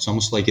are. It's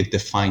almost like it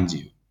defines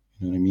you.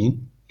 You know what I mean?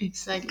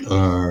 Exactly.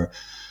 Or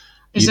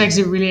It's you,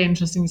 actually really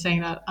interesting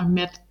saying that. I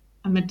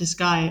met this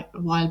guy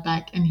a while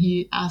back, and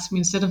he asked me,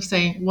 instead of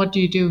saying "What do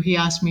you do," he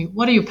asked me,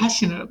 "What are you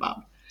passionate about?"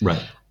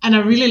 right. And I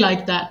really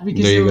liked that There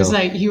because it you was go.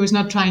 like he was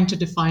not trying to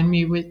define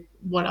me with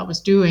what I was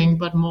doing,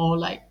 but more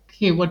like,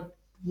 "Hey, what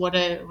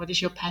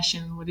is your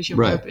passion? What is your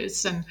Right.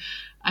 purpose?" And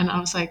I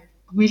was like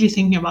really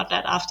thinking about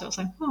that after. I was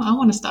like, "Oh, I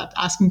want to start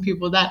asking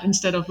people that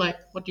instead of like,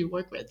 what do you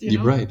work with?" You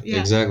You're know? right. Yeah.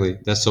 Exactly.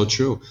 That's so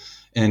true.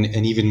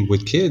 And even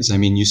with kids, I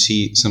mean, you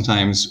see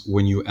sometimes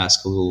when you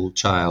ask a little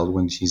child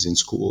when he's in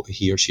school,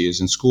 he or she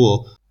is in school,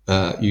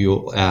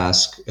 you'll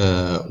ask,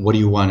 "What do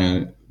you want to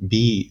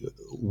be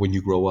when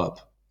you grow up?"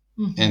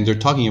 And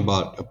they're talking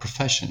about a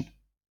profession.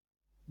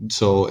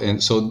 So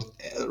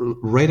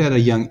right at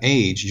a young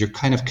age, you're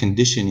kind of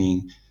conditioning,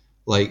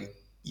 like,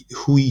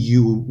 who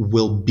you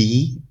will be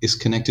is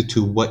connected to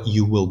what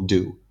you will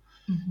do.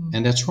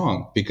 And that's wrong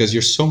because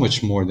you're so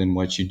much more than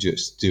what you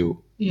just do.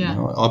 You Yeah.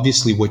 know,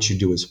 obviously what you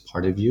do is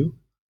part of you,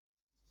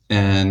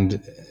 and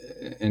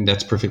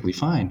that's perfectly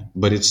fine,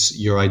 but it's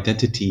your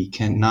identity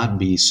cannot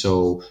be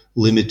so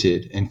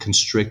limited and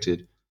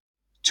constricted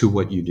to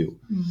what you do.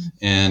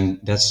 And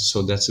that's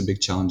a big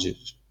challenge,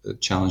 a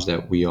challenge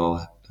that we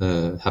all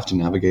have to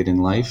navigate in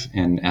life,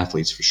 and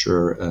athletes for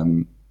sure,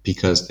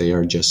 because they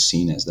are just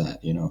seen as that.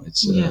 You know,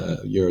 it's Yeah.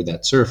 you're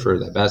that surfer,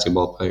 that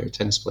basketball player,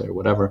 tennis player,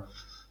 whatever,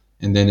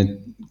 and then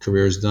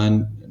career is done.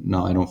 No,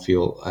 I don't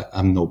feel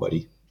I'm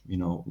nobody. You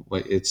know,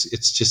 like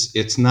it's just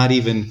it's not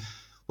even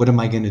what am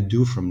I going to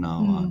do from now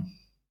on?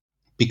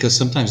 Because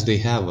sometimes they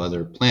have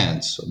other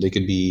plans. So they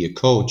could be a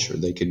coach, or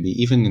they could be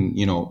even in,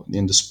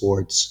 in the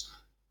sports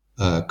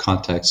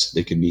context.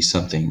 They could be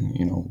something,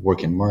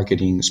 work in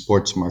marketing,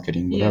 sports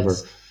marketing, whatever.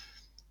 Yes.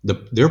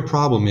 Their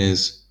problem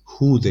is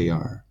who they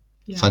are,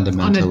 Yeah. On a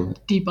fundamental,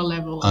 deeper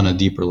level, on a I.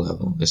 deeper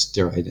level. It's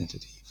their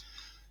identity.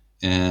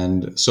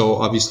 And so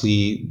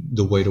obviously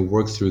the way to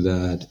work through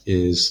that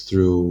is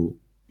through,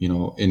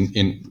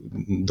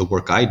 in the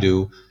work I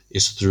do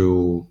is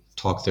through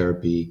talk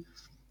therapy,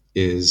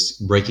 is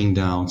breaking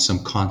down some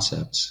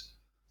concepts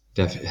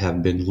that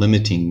have been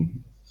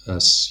limiting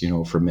us,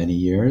 for many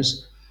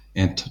years,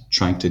 and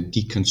trying to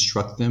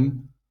deconstruct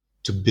them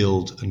to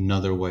build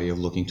another way of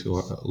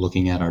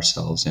looking at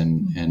ourselves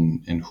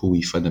and who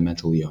we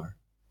fundamentally are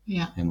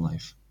Yeah. in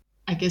life.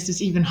 I guess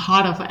it's even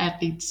harder for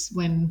athletes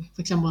when,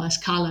 for example, as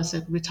Carla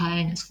said,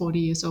 retiring at 40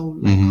 years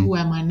old, like, who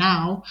am I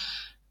now?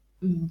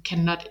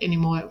 Cannot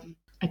anymore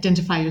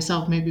identify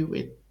yourself maybe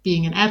with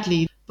being an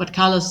athlete. But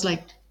Carlos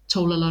like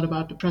told a lot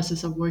about the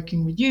process of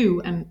working with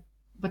you.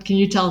 But can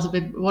you tell us a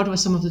bit, what were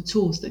some of the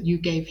tools that you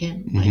gave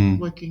him, like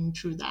working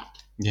through that?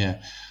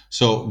 Yeah.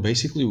 So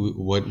basically,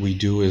 what we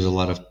do is a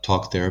lot of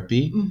talk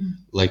therapy.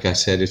 Like I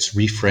said, it's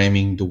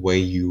reframing the way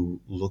you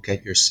look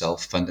at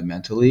yourself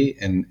fundamentally,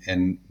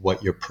 and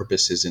what your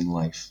purpose is in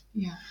life.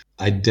 Yeah.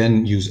 I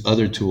then use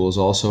other tools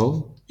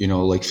also,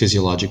 like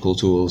physiological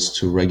tools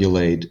to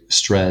regulate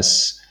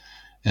stress.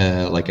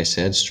 Like I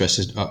said, stress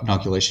is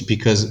inoculation,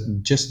 because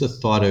just the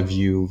thought of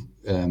you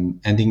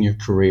ending your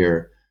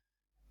career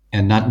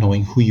and not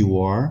knowing who you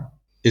are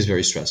is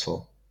very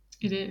stressful,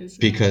 It is. Yeah.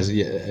 because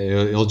yeah,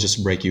 it'll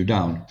just break you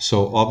down.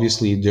 So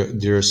obviously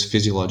there's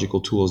physiological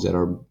tools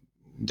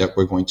that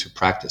we're going to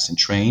practice and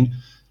train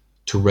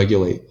to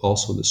regulate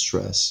also the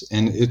stress,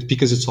 and it's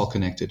because it's all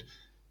connected.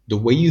 The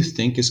way you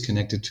think is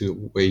connected to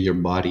the way your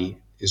body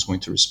is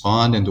going to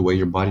respond, and the way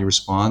your body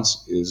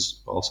responds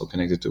is also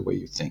connected to the way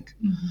you think.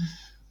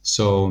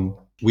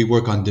 So we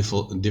work on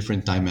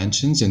different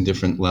dimensions and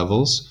different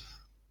levels,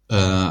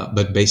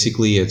 but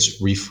basically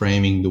it's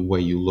reframing the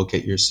way you look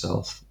at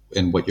yourself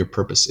and what your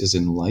purpose is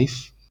in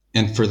life.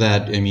 And for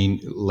that, I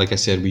mean, like I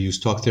said, we use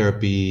talk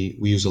therapy.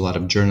 We use a lot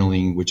of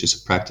journaling, which is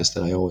a practice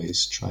that I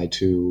always try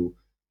to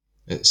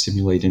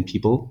stimulate in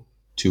people,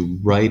 to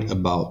write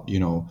about,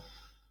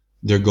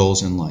 their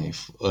goals in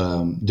life,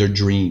 their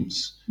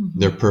dreams,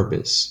 their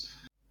purpose,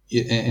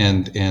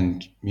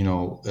 and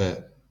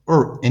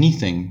or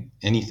anything,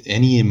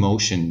 any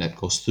emotion that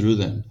goes through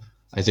them.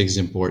 I think is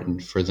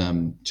important for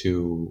them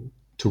to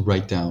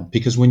write down,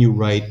 because when you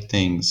write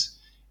things,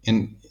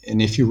 and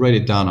if you write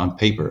it down on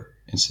paper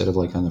instead of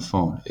like on the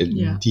phone,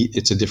 Yeah.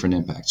 it's a different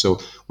impact. So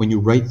when you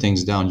write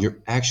things down, you're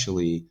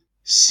actually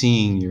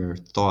seeing your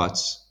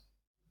thoughts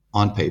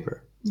on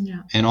paper,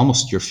 Yeah. and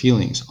almost your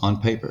feelings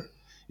on paper,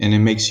 and it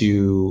makes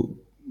you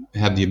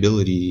have the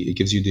ability, it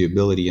gives you the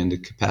ability and the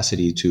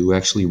capacity to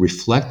actually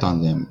reflect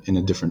on them in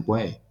a different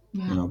way.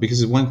 Yeah.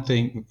 Because one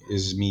thing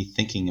is me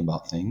thinking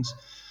about things,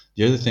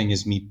 the other thing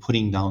is me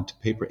putting down to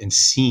paper and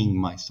seeing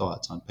my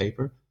thoughts on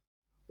paper,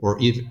 or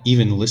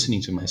even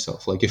listening to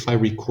myself. Like if I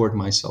record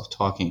myself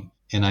talking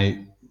and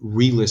I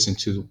re-listen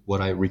to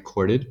what I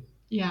recorded,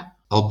 Yeah.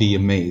 I'll be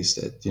amazed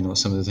at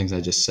some of the things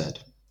I just said.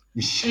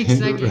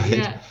 Exactly. Right.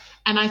 Yeah.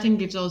 And I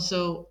think it's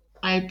also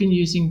I've been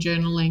using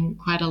journaling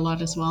quite a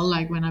lot as well,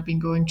 like when I've been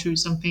going through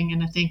something.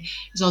 And I think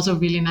it's also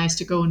really nice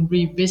to go and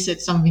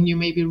revisit something you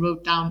maybe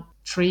wrote down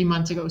 3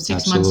 months ago, 6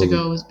 months Absolutely.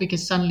 ago,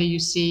 because suddenly you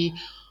see,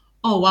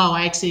 oh wow,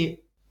 I actually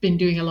been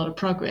doing a lot of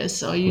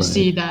progress. Or you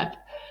see Right.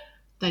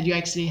 that you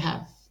actually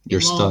have You're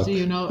evolved, stuck,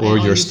 you know, or or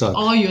you're you stuck.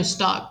 or you're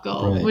stuck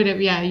or Right.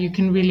 whatever. Yeah, you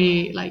can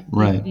really like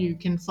Right. you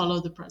can follow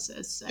the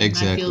process. And I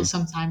feel Exactly.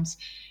 sometimes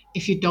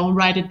if you don't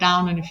write it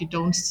down and if you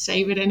don't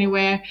save it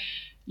anywhere,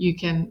 you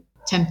can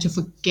tend to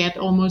forget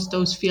almost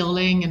those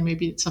feeling, and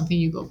maybe it's something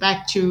you go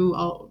back to.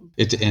 Or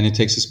It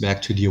takes us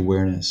back to the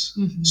awareness.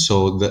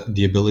 So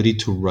the ability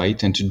to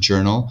write and to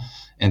journal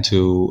and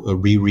to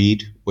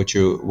reread what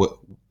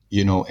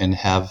you know, and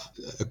have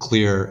a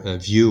clear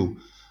view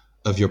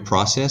of your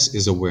process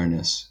is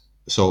awareness.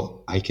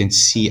 So I can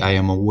see, I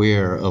am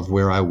aware of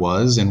where I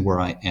was and where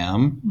I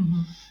am,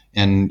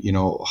 and you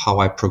know how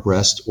I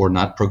progressed or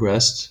not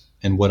progressed,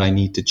 and what I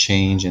need to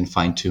change and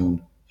fine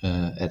tune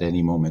at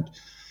any moment.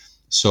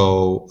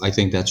 So I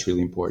think that's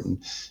really important.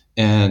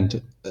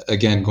 And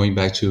again, going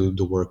back to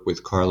the work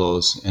with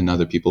Carlos and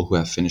other people who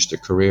have finished their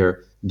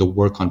career, the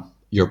work on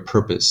your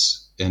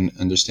purpose and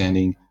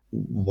understanding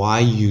why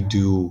you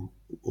do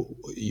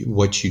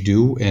what you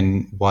do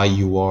and why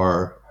you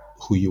are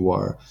who you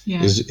are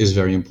yeah, is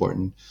very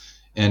important.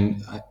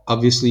 And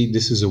obviously,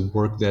 this is a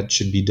work that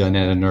should be done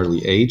at an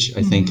early age.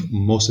 I think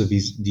most of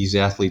these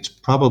athletes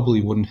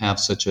probably wouldn't have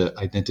such an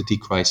identity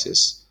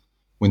crisis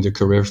when their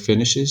career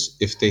finishes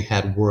if they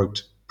had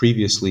worked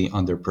previously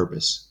on their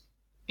purpose.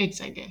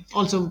 exactly.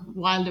 Also,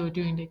 while they were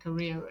doing their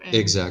career,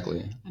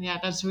 Exactly. and yeah,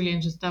 that's really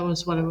interesting. That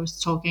was what I was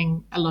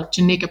talking a lot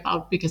to Nick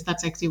about, because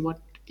that's actually what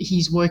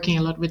he's working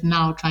a lot with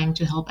now, trying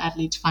to help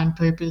athletes find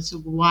purpose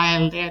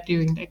while they're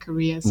doing their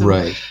career. So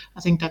Right. I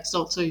think that's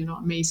also,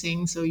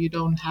 amazing. So you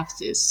don't have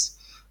this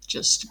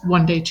just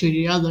one day to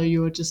the other.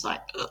 You're just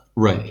like,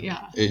 Right.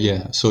 yeah,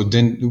 Yeah. So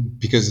then,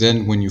 because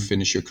then when you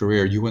finish your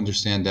career, you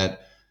understand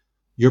that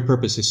your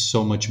purpose is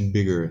so much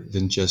bigger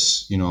than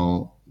just,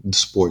 the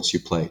sports you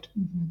played.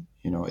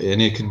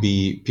 And it could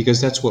be,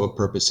 because that's what a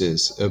purpose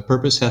is. A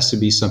purpose has to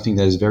be something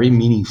that is very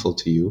meaningful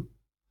to you,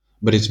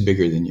 but it's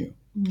bigger than you.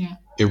 yeah,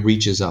 It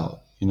reaches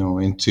out,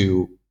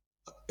 into,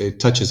 it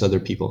touches other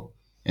people,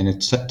 and it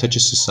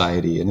touches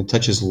society, and it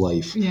touches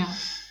life. yeah,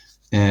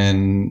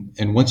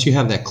 And once you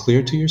have that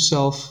clear to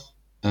yourself,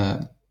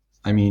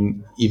 I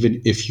mean,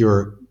 even if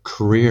your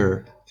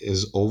career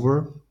is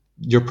over,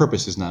 your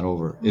purpose is not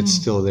over. It's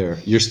still there.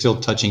 You're still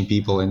touching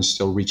people and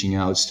still reaching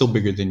out. It's still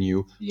bigger than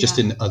you, just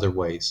yeah, in other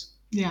ways.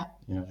 yeah.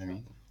 You know what I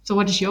mean? So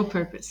what is your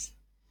purpose?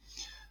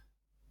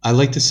 I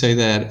like to say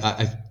that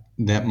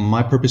that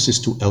my purpose is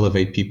to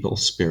elevate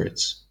people's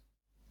spirits.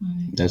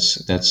 Right.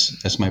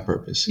 That's my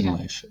purpose in Yeah.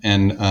 life,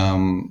 and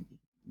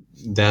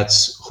that's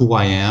who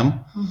I am,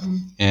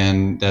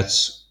 and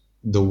that's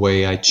the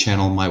way I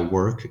channel my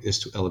work is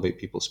to elevate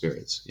people's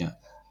spirits. Yeah.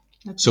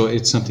 That's So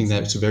it's something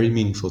that's very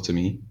meaningful to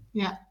me,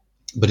 yeah,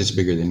 but it's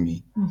bigger than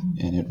me,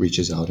 and it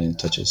reaches out and it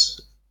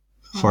touches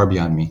far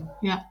beyond me.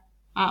 yeah.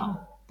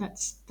 Wow,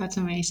 that's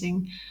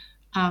amazing.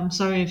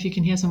 Sorry if you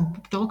can hear some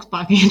dogs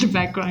barking in the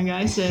background,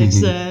 guys.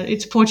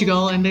 It's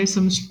Portugal, and there's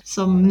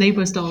some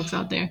neighbors' dogs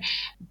out there.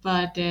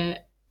 But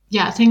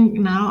yeah, I think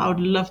now I would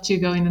love to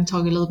go in and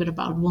talk a little bit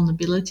about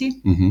vulnerability.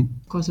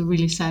 Of course, a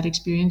really sad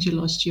experience. You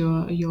lost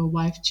your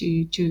wife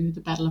to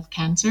the battle of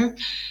cancer,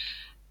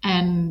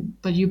 and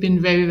but you've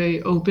been very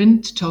very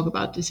open to talk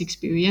about this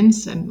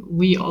experience, and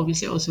we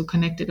obviously also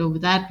connected over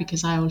that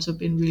because I also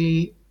been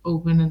really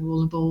open and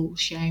vulnerable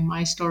sharing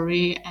my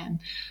story.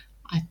 And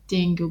I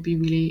think it'll be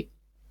really,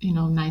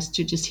 nice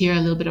to just hear a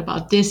little bit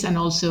about this, and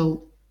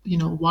also,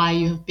 why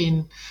you have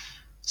been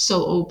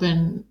so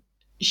open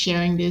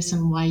sharing this,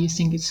 and why you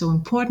think it's so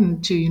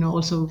important to,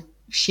 also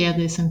share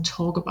this and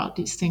talk about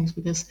these things,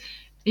 because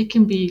it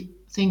can be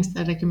things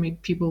that can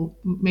make people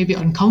maybe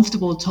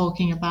uncomfortable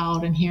talking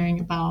about and hearing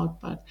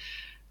about,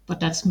 but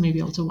that's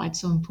maybe also why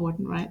it's so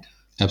important, right?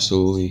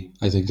 Absolutely.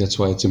 I think that's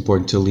why it's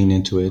important to lean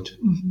into it,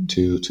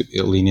 to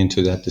lean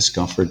into that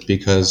discomfort,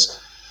 because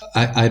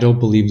I don't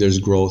believe there's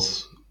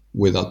growth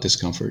without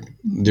discomfort.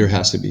 There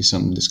has to be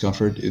some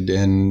discomfort,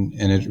 and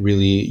it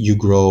really, you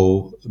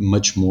grow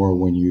much more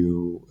when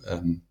you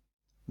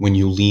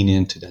lean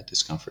into that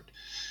discomfort.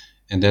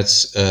 And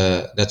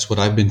that's what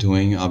I've been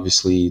doing.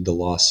 Obviously, the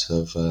loss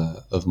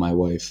of my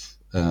wife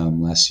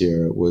last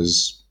year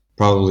was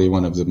probably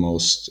one of the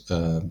most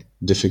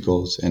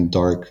difficult and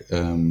dark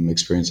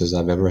experiences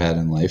I've ever had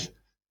in life.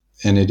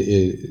 And it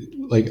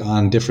like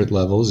on different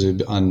levels.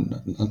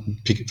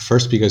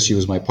 First, because she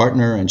was my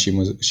partner and she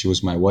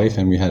was my wife,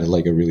 and we had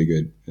like a really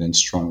good and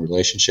strong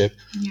relationship.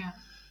 Yeah.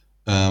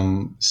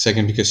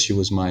 Second, because she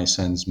was my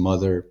son's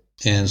mother,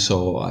 and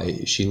so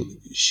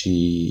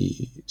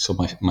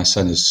my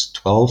son is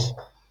 12,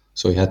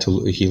 so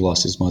he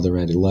lost his mother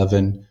at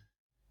 11,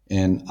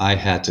 and I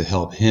had to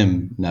help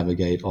him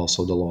navigate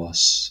also the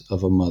loss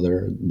of a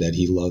mother that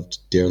he loved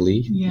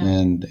dearly, Yeah.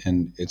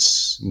 and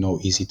it's no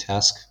easy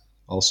task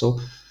also.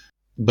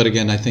 But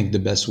again, I think the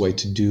best way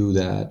to do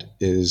that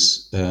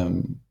is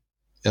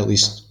at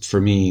least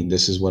for me,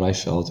 this is what I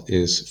felt,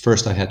 is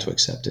first I had to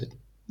accept it.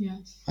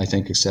 Yes. I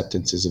think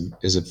acceptance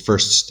is a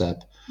first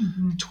step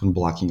to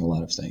unblocking a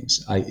lot of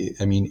things.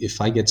 I mean,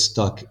 if I get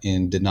stuck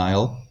in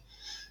denial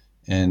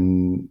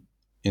and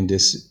in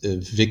this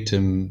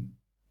victim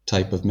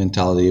type of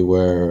mentality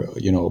where,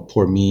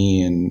 poor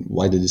me, and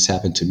why did this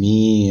happen to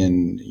me,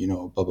 and,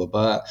 blah, blah,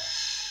 blah,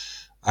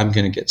 I'm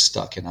going to get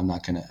stuck, and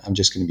I'm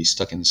just going to be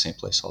stuck in the same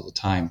place all the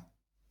time.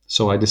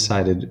 So I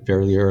decided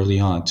very early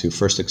on to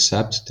first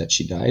accept that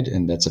she died,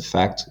 and that's a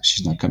fact.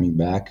 She's not coming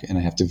back, and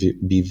I have to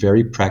be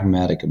very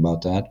pragmatic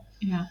about that.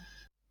 Yeah.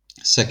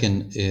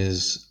 Second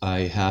is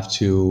I have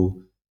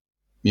to,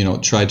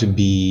 try to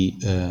be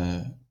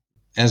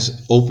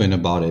as open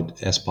about it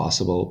as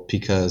possible,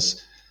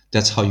 because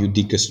that's how you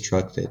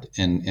deconstruct it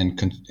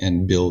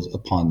and build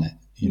upon that,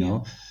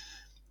 know.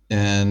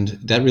 And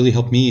that really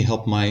helped me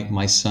help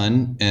my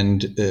son,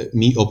 and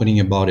me opening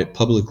about it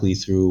publicly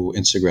through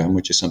Instagram,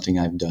 which is something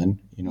I've done,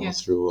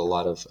 through a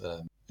lot of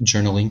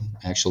journaling.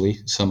 Actually,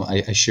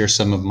 I share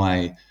some of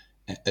my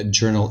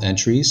journal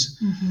entries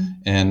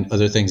and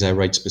other things I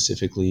write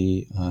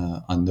specifically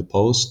on the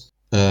post.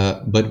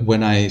 But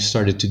when I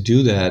started to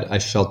do that, I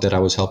felt that I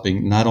was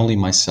helping not only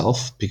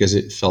myself, because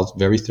it felt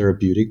very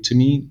therapeutic to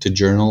me to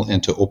journal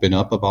and to open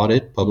up about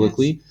it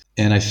publicly.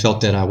 And I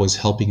felt that I was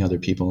helping other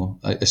people.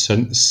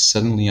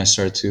 Suddenly I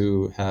started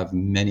to have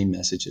many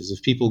messages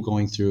of people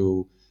going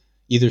through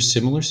either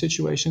similar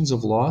situations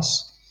of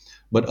loss,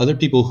 but other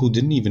people who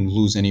didn't even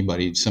lose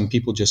anybody. Some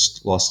people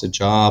just lost a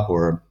job,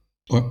 or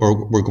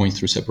were going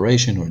through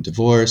separation or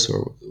divorce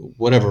or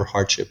whatever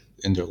hardship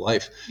in their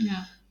life.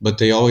 Yeah. But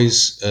they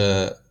always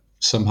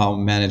somehow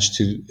managed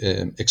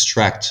to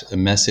extract a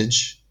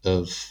message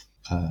of,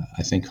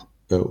 I think,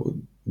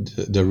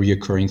 the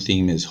reoccurring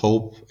theme is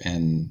hope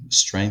and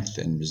strength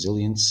and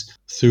resilience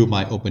through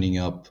my opening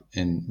up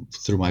and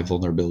through my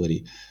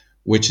vulnerability,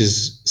 which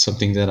is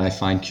something that I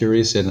find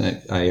curious.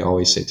 And I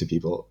always say to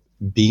people,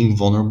 being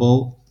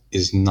vulnerable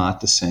is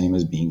not the same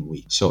as being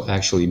weak. So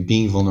actually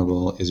being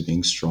vulnerable is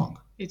being strong.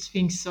 It's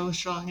being so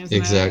strong, isn't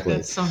Exactly. it?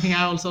 That's something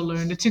I also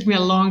learned. It took me a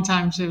long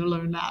time to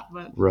learn that,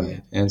 but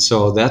right. Yeah. And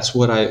so that's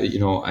what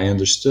I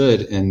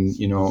understood, and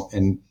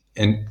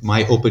and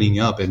my opening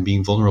up and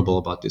being vulnerable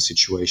about this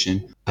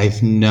situation.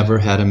 I've never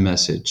had a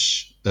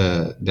message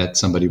that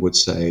somebody would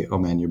say, "Oh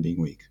man, you're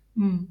being weak."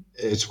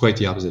 It's quite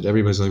the opposite.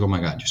 Everybody's like, "Oh my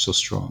God, you're so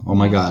strong. Oh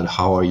my God,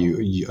 how are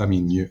you? I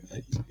mean, you're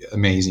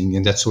amazing,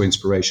 and that's so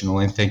inspirational.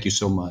 And thank you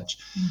so much."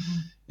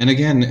 And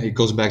again, it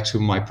goes back to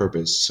my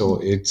purpose. So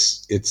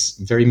it's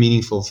very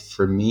meaningful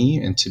for me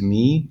and to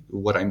me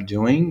what I'm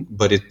doing,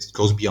 but it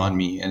goes beyond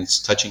me, and it's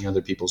touching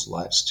other people's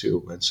lives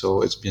too. And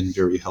so it's been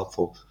very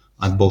helpful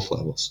on both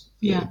levels,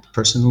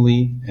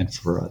 personally and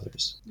for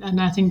others.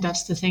 And I think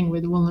that's the thing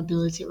with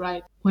vulnerability,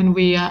 right? When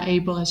we are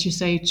able, as you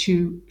say,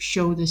 to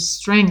show the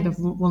strength of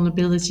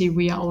vulnerability,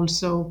 we are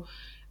also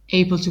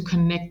able to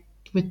connect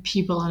with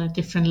people on a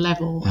different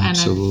level.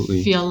 Absolutely.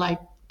 And I feel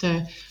like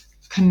the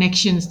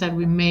connections that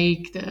we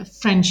make, the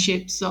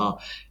friendships, or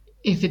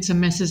if it's a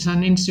message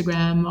on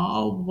Instagram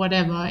or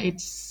whatever,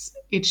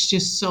 it's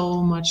just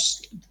so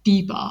much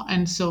deeper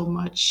and so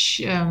much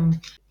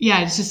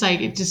it's just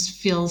like it just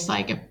feels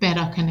like a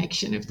better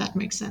connection, if that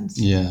makes sense.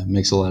 Yeah, it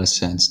makes a lot of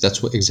sense.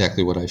 That's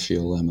exactly what I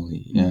feel,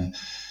 Emily. Yeah.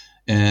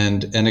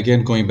 And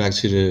again, going back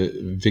to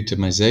the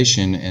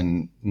victimization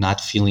and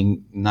not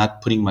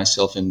putting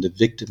myself in the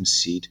victim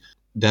seat,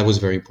 that was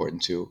very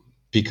important too,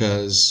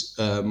 because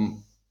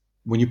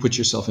when you put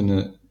yourself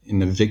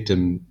in a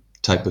victim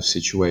type of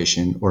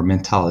situation or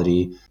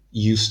mentality,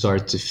 you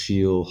start to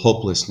feel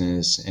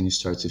hopelessness, and you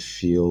start to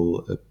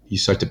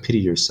pity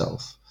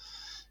yourself.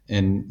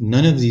 And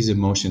none of these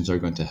emotions are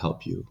going to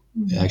help you.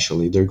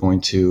 Actually, they're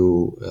going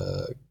to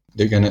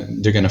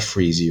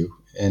freeze you,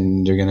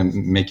 and they're going to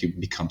make you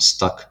become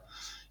stuck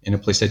in a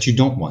place that you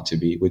don't want to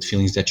be, with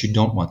feelings that you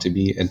don't want to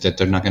be, and that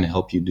they're not going to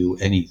help you do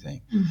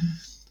anything.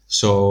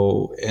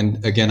 So,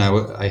 and again,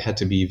 I had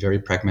to be very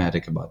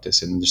pragmatic about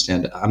this and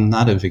understand that I'm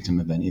not a victim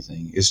of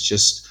anything. It's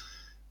just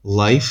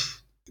life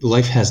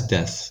has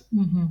death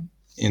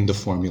in the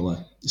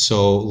formula.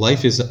 So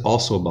life is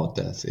also about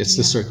death. It's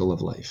the circle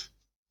of life.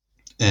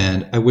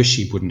 And I wish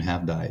she wouldn't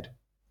have died.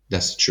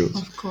 That's the truth.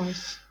 Of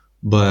course.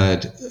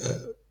 But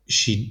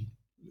she,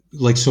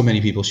 like so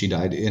many people, she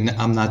died. And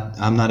I'm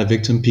not a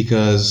victim,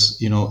 because,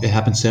 it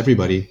happens to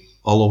everybody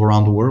all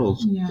around the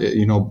world.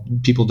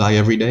 People die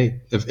every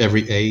day, of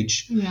every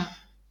age,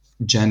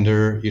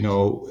 gender,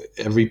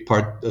 every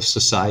part of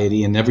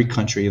society, in every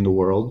country in the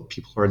world,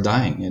 people are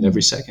dying at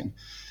every second.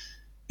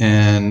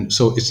 And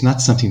so it's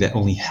not something that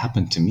only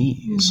happened to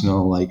me. It's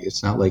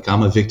not like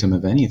I'm a victim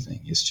of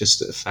anything. It's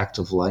just a fact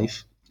of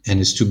life. And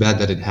it's too bad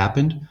that it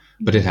happened,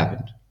 but it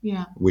happened.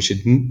 Yeah. Wish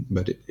it didn't,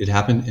 but it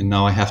happened. And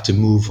now I have to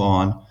move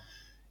on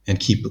and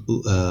keep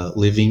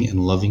living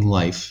and loving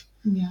life.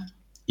 Yeah.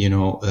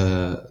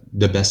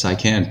 The best I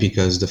can,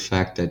 because the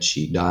fact that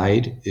she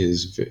died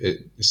is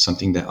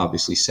something that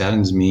obviously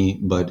saddens me,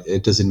 but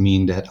it doesn't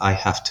mean that I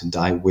have to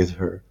die with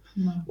her.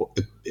 No.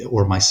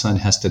 or my son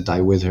has to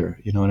die with her.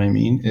 You know what I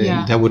mean?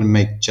 Yeah. That wouldn't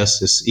make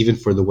justice even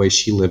for the way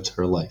she lived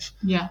her life.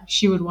 Yeah,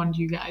 she would want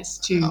you guys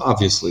to.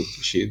 Obviously,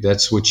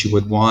 that's what she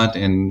would want,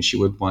 and she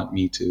would want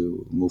me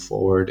to move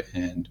forward,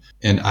 and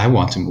I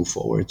want to move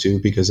forward too,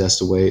 because that's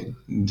the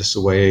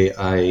way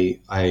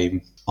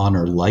I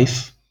honor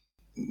life,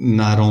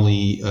 not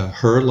only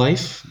her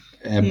life,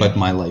 but Yeah.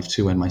 my life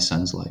too, and my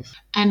son's life.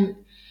 And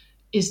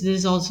is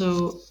this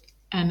also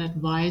an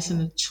advice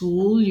and a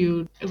tool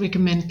you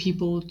recommend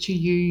people to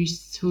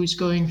use who's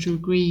going through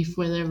grief,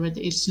 whether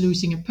it's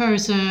losing a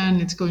person,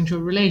 it's going through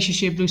a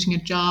relationship, losing a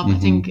job? I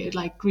think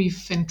like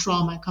grief and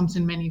trauma comes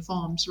in many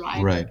forms,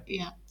 right? Right.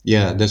 Yeah.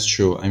 Yeah, that's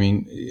true. I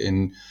mean,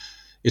 and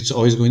it's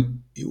always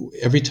going,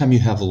 every time you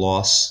have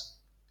loss,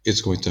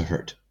 it's going to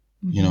hurt.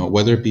 You know,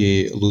 whether it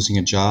be losing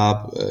a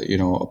job,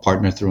 a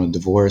partner through a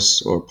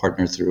divorce, or a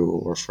partner through,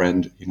 or a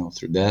friend,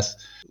 through death.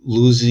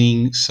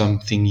 Losing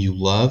something you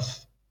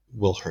love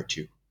will hurt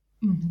you.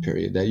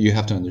 Period. That you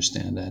have to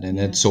understand that, and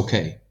that's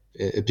okay,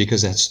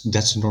 because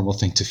that's a normal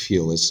thing to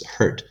feel, is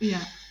hurt.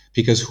 Yeah.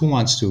 Because who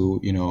wants to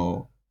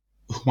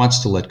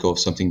let go of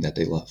something that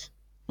they love?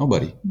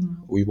 Nobody.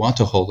 We want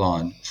to hold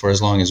on for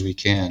as long as we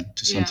can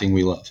to something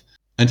we love.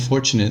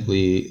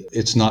 Unfortunately,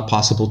 it's not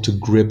possible to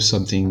grip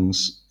some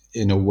things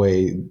in a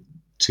way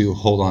to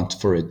hold on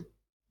for it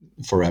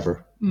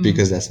forever,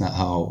 because that's not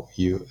how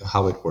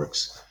it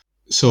works.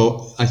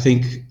 So I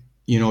think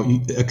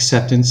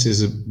acceptance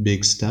is a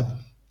big step.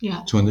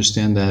 Yeah. To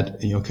understand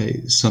that,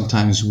 okay,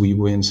 sometimes we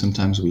win,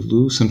 sometimes we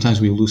lose,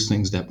 sometimes we lose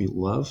things that we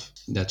love.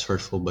 That's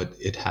hurtful, but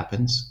it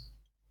happens,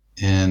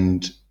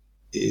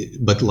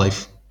 but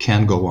life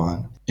can go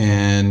on.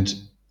 And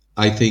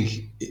I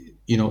think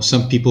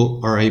some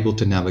people are able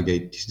to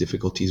navigate these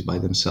difficulties by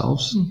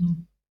themselves,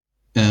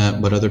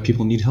 but other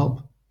people need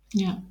help.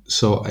 Yeah.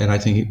 So, and I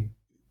think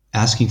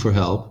asking for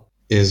help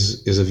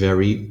is a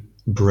very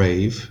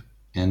brave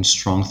and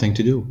strong thing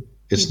to do.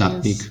 It's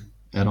not weak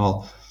at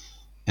all.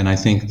 And I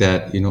think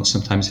that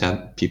sometimes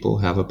people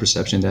have a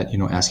perception that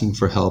asking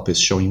for help is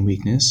showing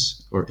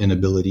weakness or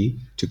inability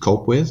to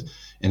cope with,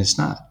 and it's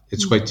not.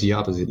 It's quite the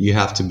opposite. You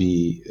have to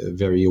be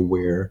very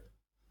aware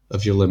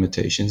of your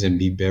limitations and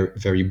be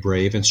very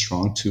brave and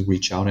strong to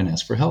reach out and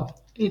ask for help.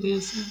 It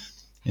is.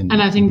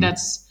 And I think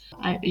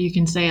you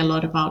can say a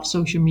lot about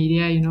social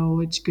media,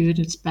 it's good,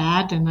 it's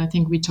bad. And I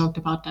think we talked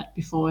about that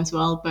before as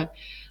well. But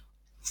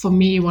for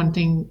me, one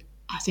thing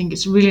I think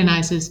is really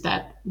nice is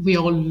that we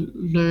all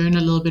learn a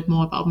little bit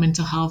more about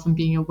mental health and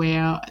being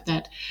aware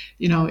that,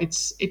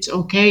 it's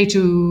okay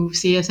to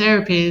see a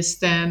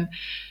therapist and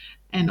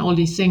all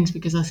these things,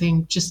 because I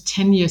think just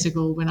 10 years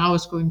ago when I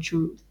was going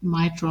through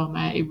my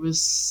trauma, it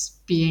was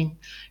being,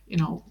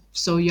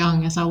 so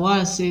young as I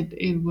was,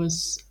 it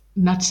was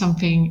not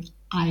something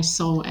I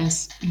saw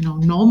as,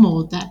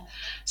 normal, that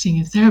seeing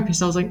a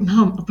therapist. I was like,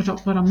 no,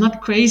 but I'm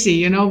not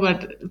crazy,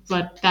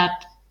 but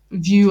that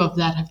view of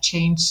that have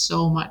changed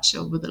so much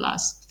over the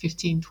last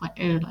 15,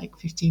 20, like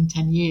 15,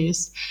 10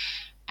 years.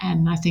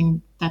 And I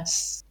think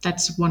that's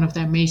one of the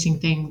amazing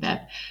thing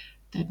that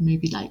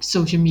maybe like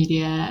social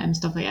media and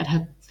stuff like that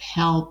have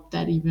helped,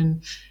 that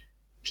even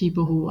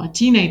people who are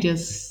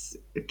teenagers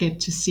get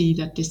to see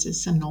that this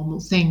is a normal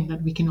thing,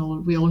 that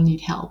we all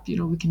need help.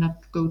 We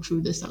cannot go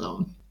through this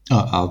alone.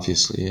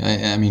 Obviously,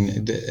 I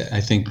mean, I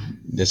think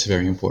that's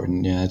very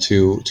important. Yeah,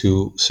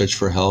 to search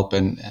for help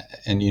and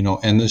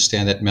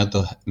understand that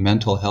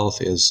mental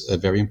health is a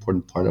very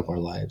important part of our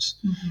lives,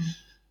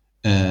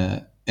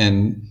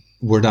 and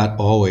we're not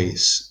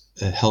always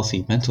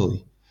healthy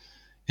mentally.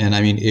 And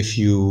I mean, if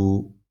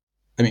you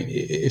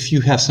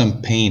have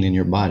some pain in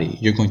your body,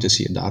 you're going to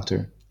see a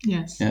doctor.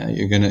 Yes. Yeah,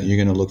 you're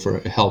gonna look for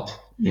help.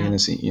 You're Yeah. gonna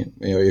see,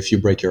 if you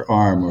break your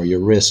arm or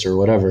your wrist or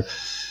whatever.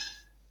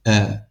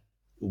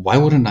 Why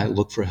wouldn't I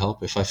look for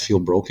help if I feel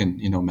broken,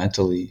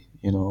 mentally,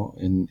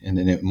 and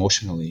then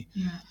emotionally?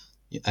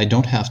 Yeah. I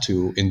don't have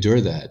to endure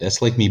that.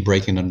 That's like me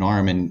breaking an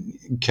arm and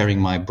carrying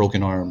my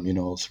broken arm,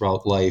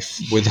 throughout life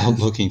without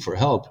looking for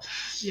help.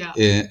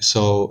 Yeah.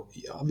 So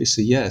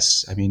obviously,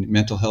 yes. I mean,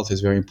 mental health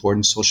is very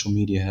important. Social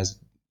media has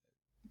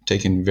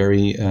taken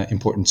very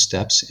important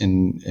steps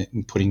in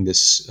putting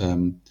this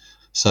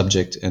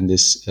subject and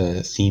this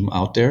theme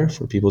out there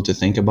for people to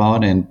think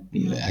about and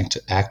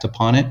act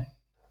upon it.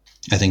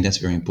 I think that's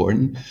very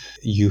important.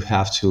 You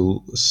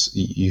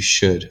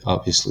should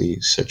obviously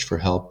search for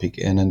help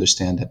and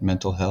understand that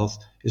mental health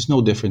is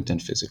no different than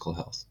physical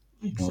health.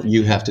 Exactly.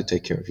 You have to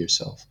take care of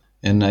yourself.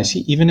 And I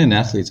see, even in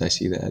athletes, I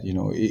see that,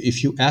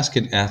 if you ask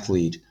an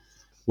athlete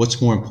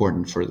what's more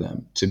important for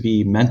them, to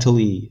be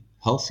mentally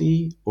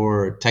healthy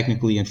or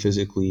technically and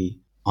physically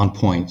on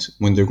point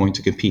when they're going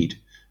to compete,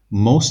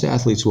 most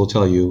athletes will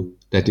tell you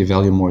that they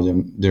value more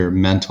their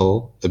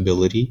mental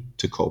ability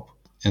to cope.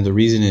 And the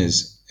reason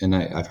is, and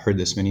I've heard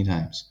this many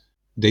times,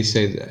 they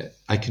say that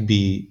I could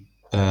be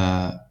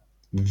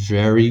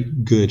very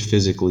good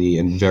physically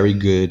and very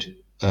good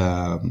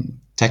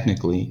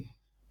technically,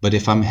 but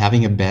if I'm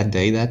having a bad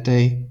day that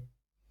day,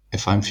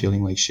 if I'm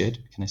feeling like shit,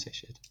 can I say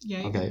shit?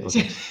 Yeah. Okay. It's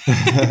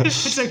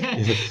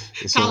okay.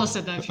 So, Carlos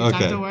said that a few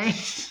times. Don't worry.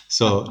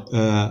 So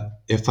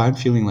if I'm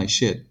feeling like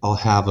shit, I'll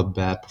have a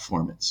bad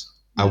performance.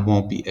 I Yeah.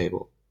 won't be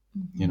able,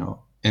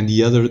 And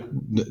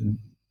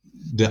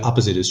the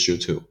opposite is true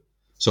too.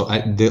 So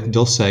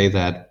they'll say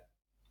that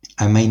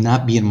I may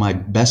not be in my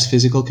best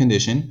physical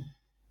condition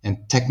and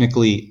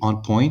technically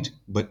on point,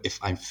 but if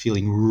I'm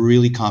feeling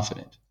really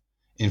confident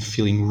and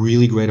feeling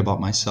really great about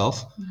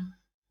myself,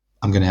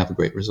 I'm going to have a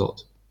great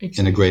result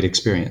and a great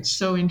experience.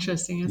 So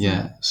interesting, isn't it?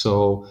 Yeah.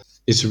 So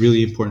it's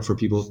really important for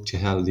people to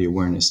have the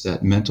awareness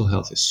that mental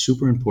health is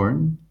super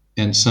important.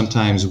 And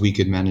sometimes we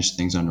could manage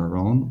things on our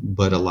own,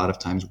 but a lot of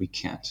times we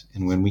can't.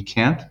 And when we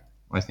can't,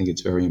 I think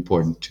it's very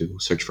important to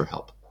search for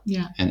help.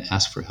 Yeah. And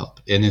ask for help.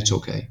 And it's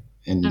okay.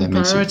 And that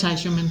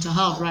prioritize your mental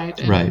health, right?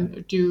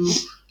 And do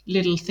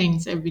little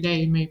things every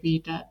day,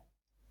 maybe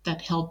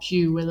that helps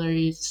you, whether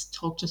it's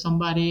talk to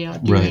somebody or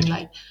doing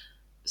like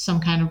some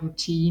kind of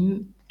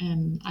routine.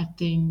 And I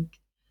think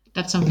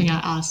that's something I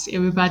ask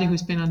everybody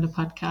who's been on the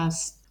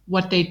podcast,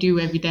 what they do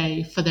every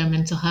day for their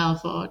mental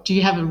health, or do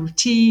you have a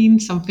routine,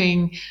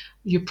 something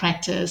you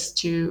practice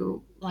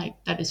to like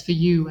that is for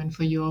you and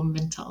for your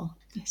mental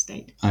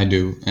state? I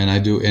do, and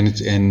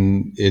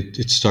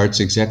it starts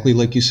exactly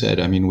like you said.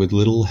 I mean, with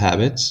little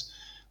habits,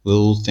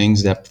 little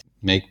things that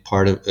make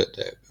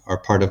are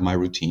part of my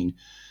routine.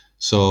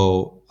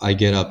 So I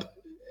get up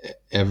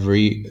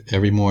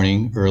every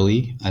morning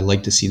early. I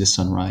like to see the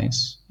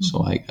sunrise,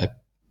 so I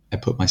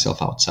put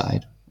myself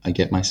outside. I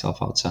get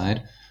myself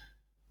outside.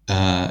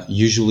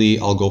 Usually,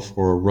 I'll go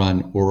for a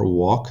run or a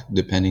walk,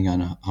 depending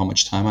on how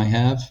much time I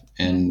have,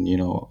 and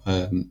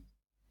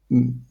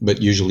but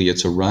usually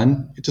it's a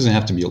run. It doesn't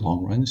have to be a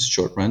long run. It's a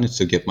short run. It's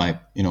to get my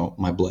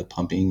my blood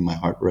pumping, my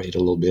heart rate a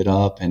little bit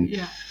up, and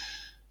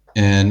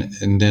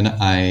then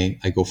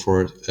I go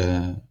for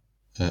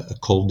a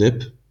cold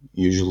dip,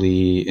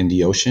 usually in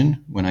the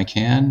ocean when I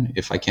can.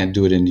 If I can't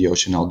do it in the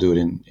ocean, I'll do it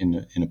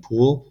in a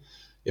pool.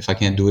 If I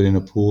can't do it in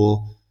a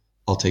pool,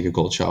 I'll take a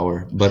cold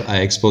shower. But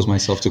I expose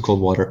myself to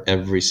cold water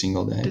every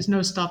single day. There's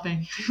no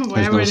stopping.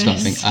 There's no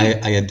stopping.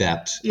 I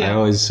adapt. I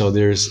always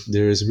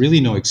there's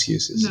really no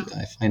excuses. No.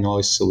 I find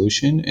always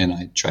solution, and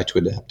I try to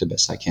adapt the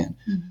best I can.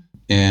 Mm-hmm.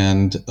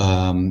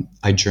 And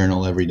I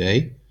journal every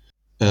day,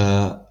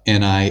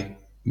 and I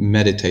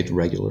meditate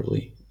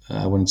regularly.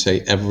 I wouldn't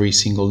say every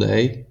single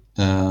day,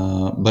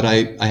 but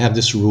I have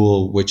this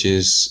rule, which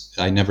is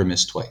I never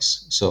miss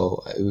twice.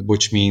 So,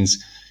 which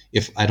means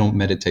if I don't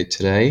meditate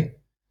today,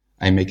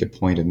 I make a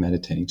point of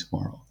meditating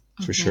tomorrow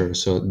for sure.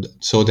 So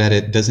that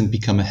it doesn't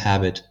become a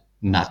habit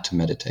not to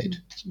meditate.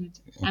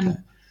 Okay.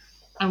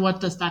 And what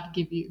does that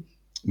give you?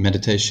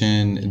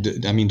 Meditation.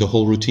 I mean, the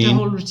whole routine. The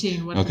whole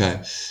routine.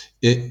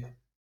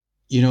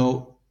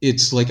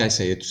 It's like I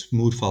say, it's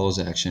mood follows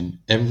action.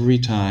 Every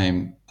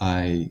time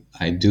I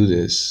do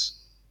this,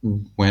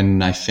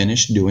 when I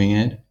finish doing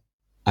it,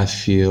 I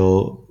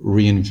feel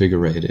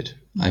reinvigorated.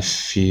 Mm-hmm. I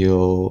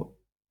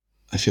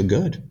feel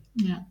good.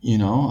 Yeah.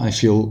 I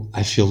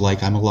feel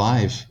like I'm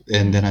alive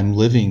and that I'm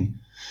living,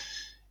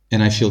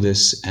 and I feel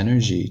this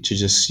energy to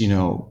just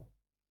do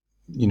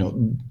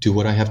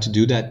what I have to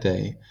do that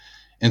day.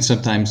 And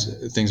sometimes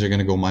things are going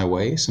to go my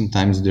way,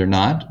 sometimes they're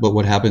not. But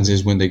what happens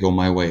is when they go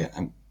my way,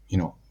 I'm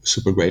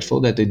super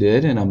grateful that they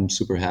did, and I'm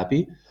super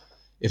happy.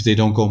 If they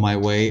don't go my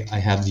way, I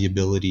have the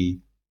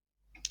ability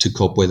to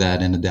cope with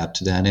that and adapt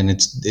to that, and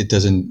it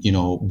doesn't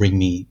bring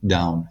me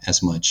down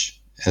as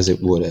much as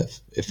it would have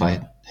if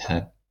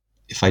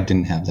I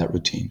didn't have that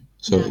routine.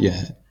 So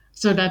yeah.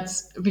 So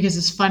that's because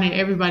it's funny.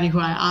 Everybody who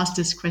I ask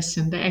this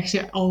question, they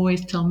actually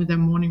always tell me their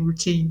morning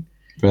routine.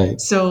 Right.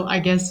 So I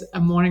guess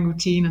a morning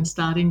routine and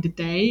starting the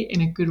day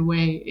in a good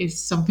way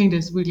is something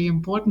that's really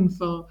important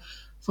for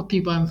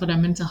people and for their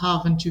mental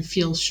health, and to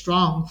feel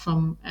strong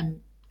from,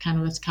 and kind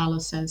of as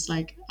Carlos says,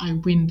 like I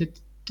win the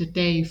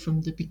day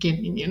from the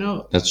beginning,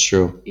 That's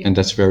true. Yeah. And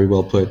that's very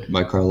well put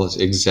by Carlos.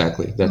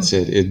 Exactly. That's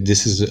it.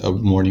 This is a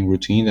morning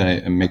routine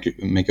that I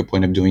make a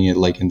point of doing it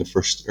like in the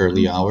first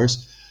early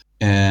hours.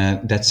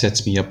 And that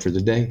sets me up for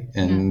the day.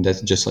 And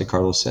that's just like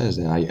Carlos says,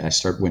 I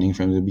start winning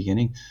from the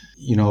beginning.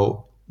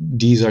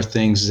 These are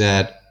things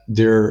that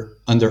they're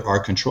under our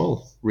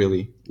control,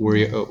 really.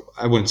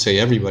 I wouldn't say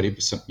everybody,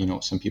 but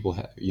some people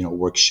have,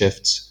 work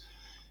shifts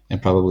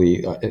and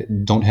probably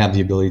don't have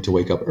the ability to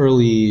wake up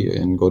early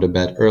and go to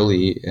bed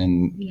early.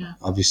 And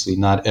obviously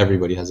not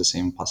everybody has the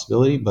same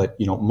possibility, but,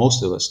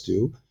 most of us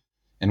do.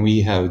 And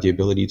we have the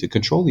ability to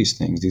control these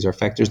things. These are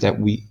factors that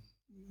we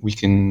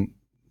can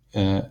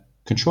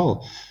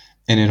control.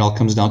 And it all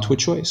comes down to a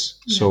choice.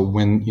 Yeah. So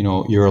when,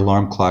 your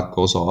alarm clock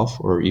goes off,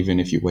 or even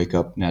if you wake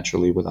up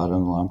naturally without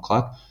an alarm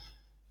clock,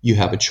 you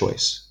have a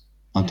choice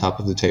on top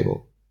of the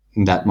table.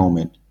 In that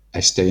moment,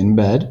 I stay in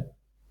bed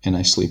and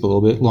I sleep a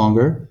little bit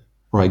longer,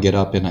 or I get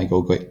up and I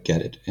go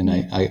get it. And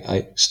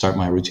I start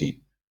my routine.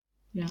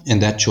 Yeah.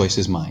 And that choice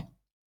is mine.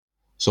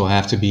 So I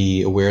have to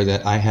be aware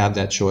that I have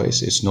that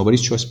choice. It's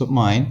nobody's choice but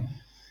mine.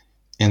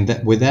 And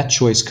that with that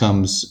choice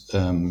comes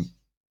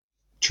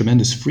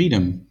tremendous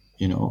freedom,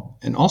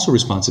 and also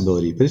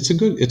responsibility. But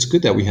it's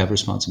good that we have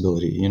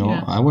responsibility.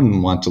 Yeah. I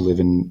wouldn't want to live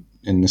in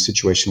a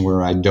situation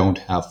where I don't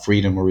have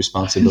freedom or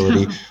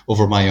responsibility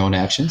over my own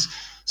actions.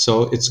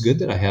 So it's good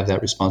that I have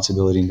that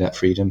responsibility and that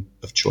freedom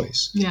of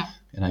choice. Yeah.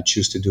 And I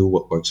choose to do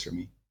what works for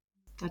me.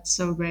 That's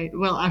so great.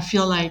 Well, I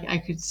feel like I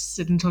could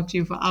sit and talk to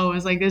you for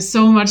hours. Like there's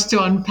so much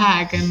to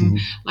unpack, and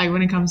like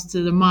when it comes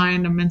to the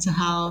mind and mental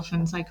health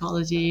and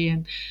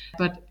psychology,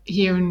 but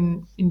here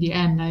in the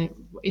end,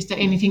 is there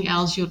anything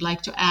else you'd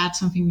like to add?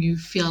 Something you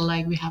feel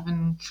like we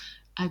haven't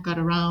got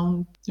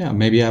around? Yeah,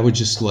 maybe I would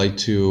just like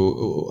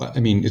to. I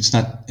mean, it's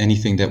not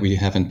anything that we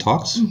haven't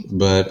talked,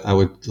 but I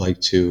would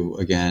like to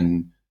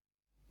again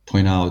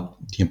point out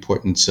the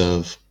importance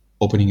of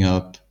opening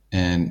up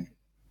and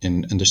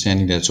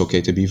understanding that it's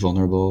okay to be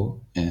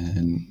vulnerable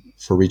and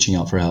for reaching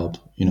out for help.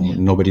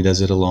 Nobody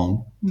does it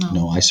alone.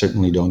 No. I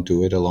certainly don't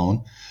do it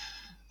alone.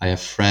 I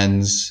have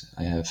friends,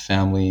 I have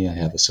family, I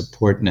have a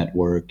support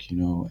network,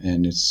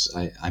 and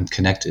I'm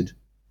connected,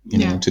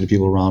 to the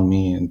people around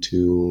me and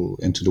to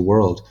the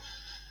world.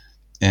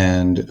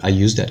 And I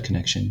use that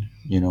connection,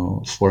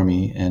 for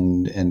me.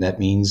 And that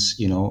means,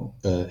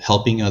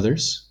 helping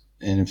others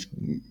and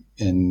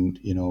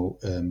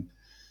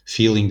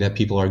feeling that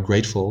people are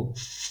grateful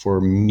for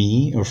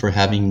me or for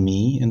having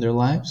me in their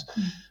lives.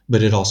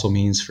 But it also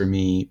means for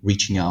me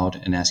reaching out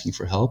and asking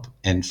for help,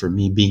 and for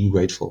me being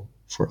grateful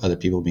for other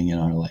people being in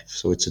our life.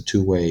 So it's a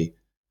two-way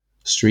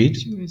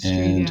street.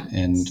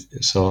 And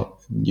so,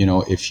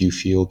 if you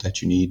feel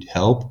that you need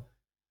help,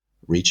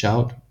 reach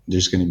out.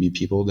 There's going to be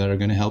people that are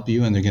going to help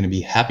you, and they're going to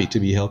be happy to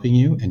be helping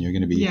you, and you're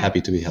going to be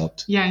happy to be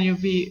helped. Yeah, and you'll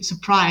be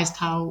surprised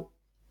how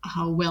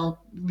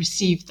well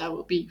received that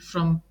will be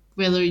from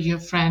whether your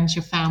friends,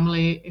 your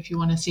family, if you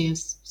want to see a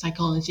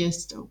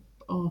psychologist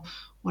or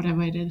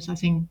whatever it is. I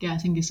think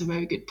it's a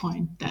very good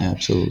point that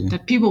Absolutely.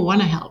 that people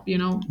want to help.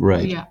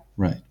 Right. Yeah.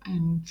 Right.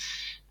 And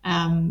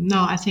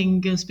no, I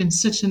think it's been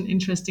such an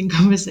interesting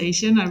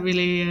conversation. I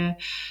really,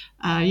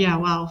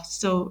 wow,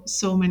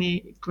 so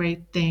many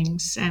great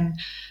things. And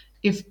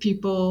if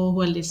people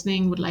who are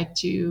listening would like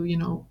to,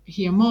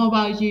 hear more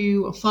about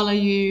you or follow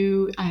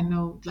you, I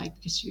know, like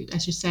as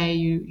you say,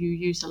 you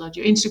use a lot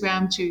your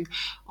Instagram to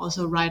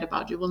also write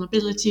about your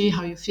vulnerability,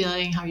 how you're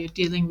feeling, how you're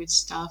dealing with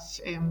stuff.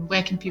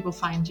 Where can people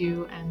find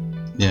you, and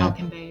how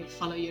can they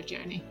follow your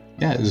journey?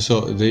 Yeah,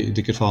 so they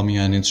could follow me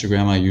on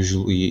Instagram. I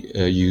usually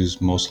use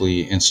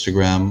mostly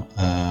Instagram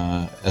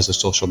as a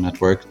social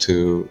network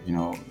to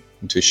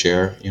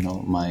share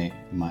my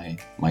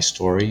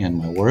story and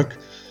my work.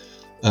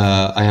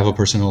 I have a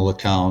personal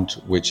account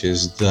which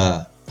is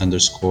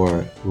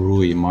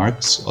 _Rui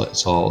Marques.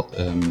 It's all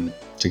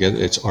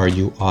together. It's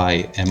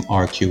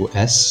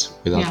RUIMRQS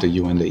without the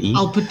U and the E.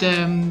 I'll put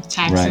the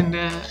tags in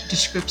the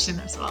description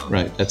as well.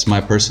 Right. That's my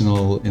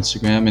personal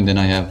Instagram, and then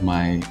I have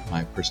my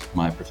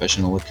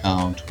professional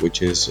account,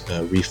 which is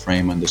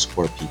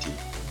reframe_PT.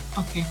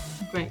 Okay,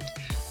 great.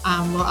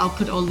 Well, I'll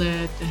put all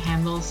the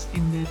handles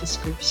in the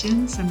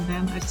descriptions. And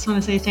then I just want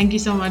to say thank you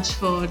so much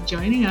for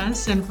joining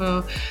us and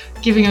for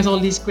giving us all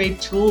these great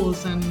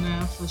tools and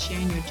for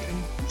sharing your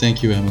journey.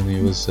 Thank you, Emily.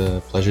 It was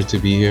a pleasure to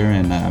be here,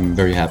 and I'm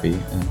very happy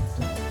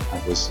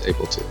I was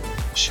able to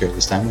share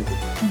this time with you.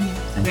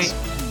 Great.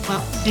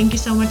 Well, thank you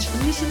so much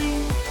for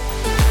listening.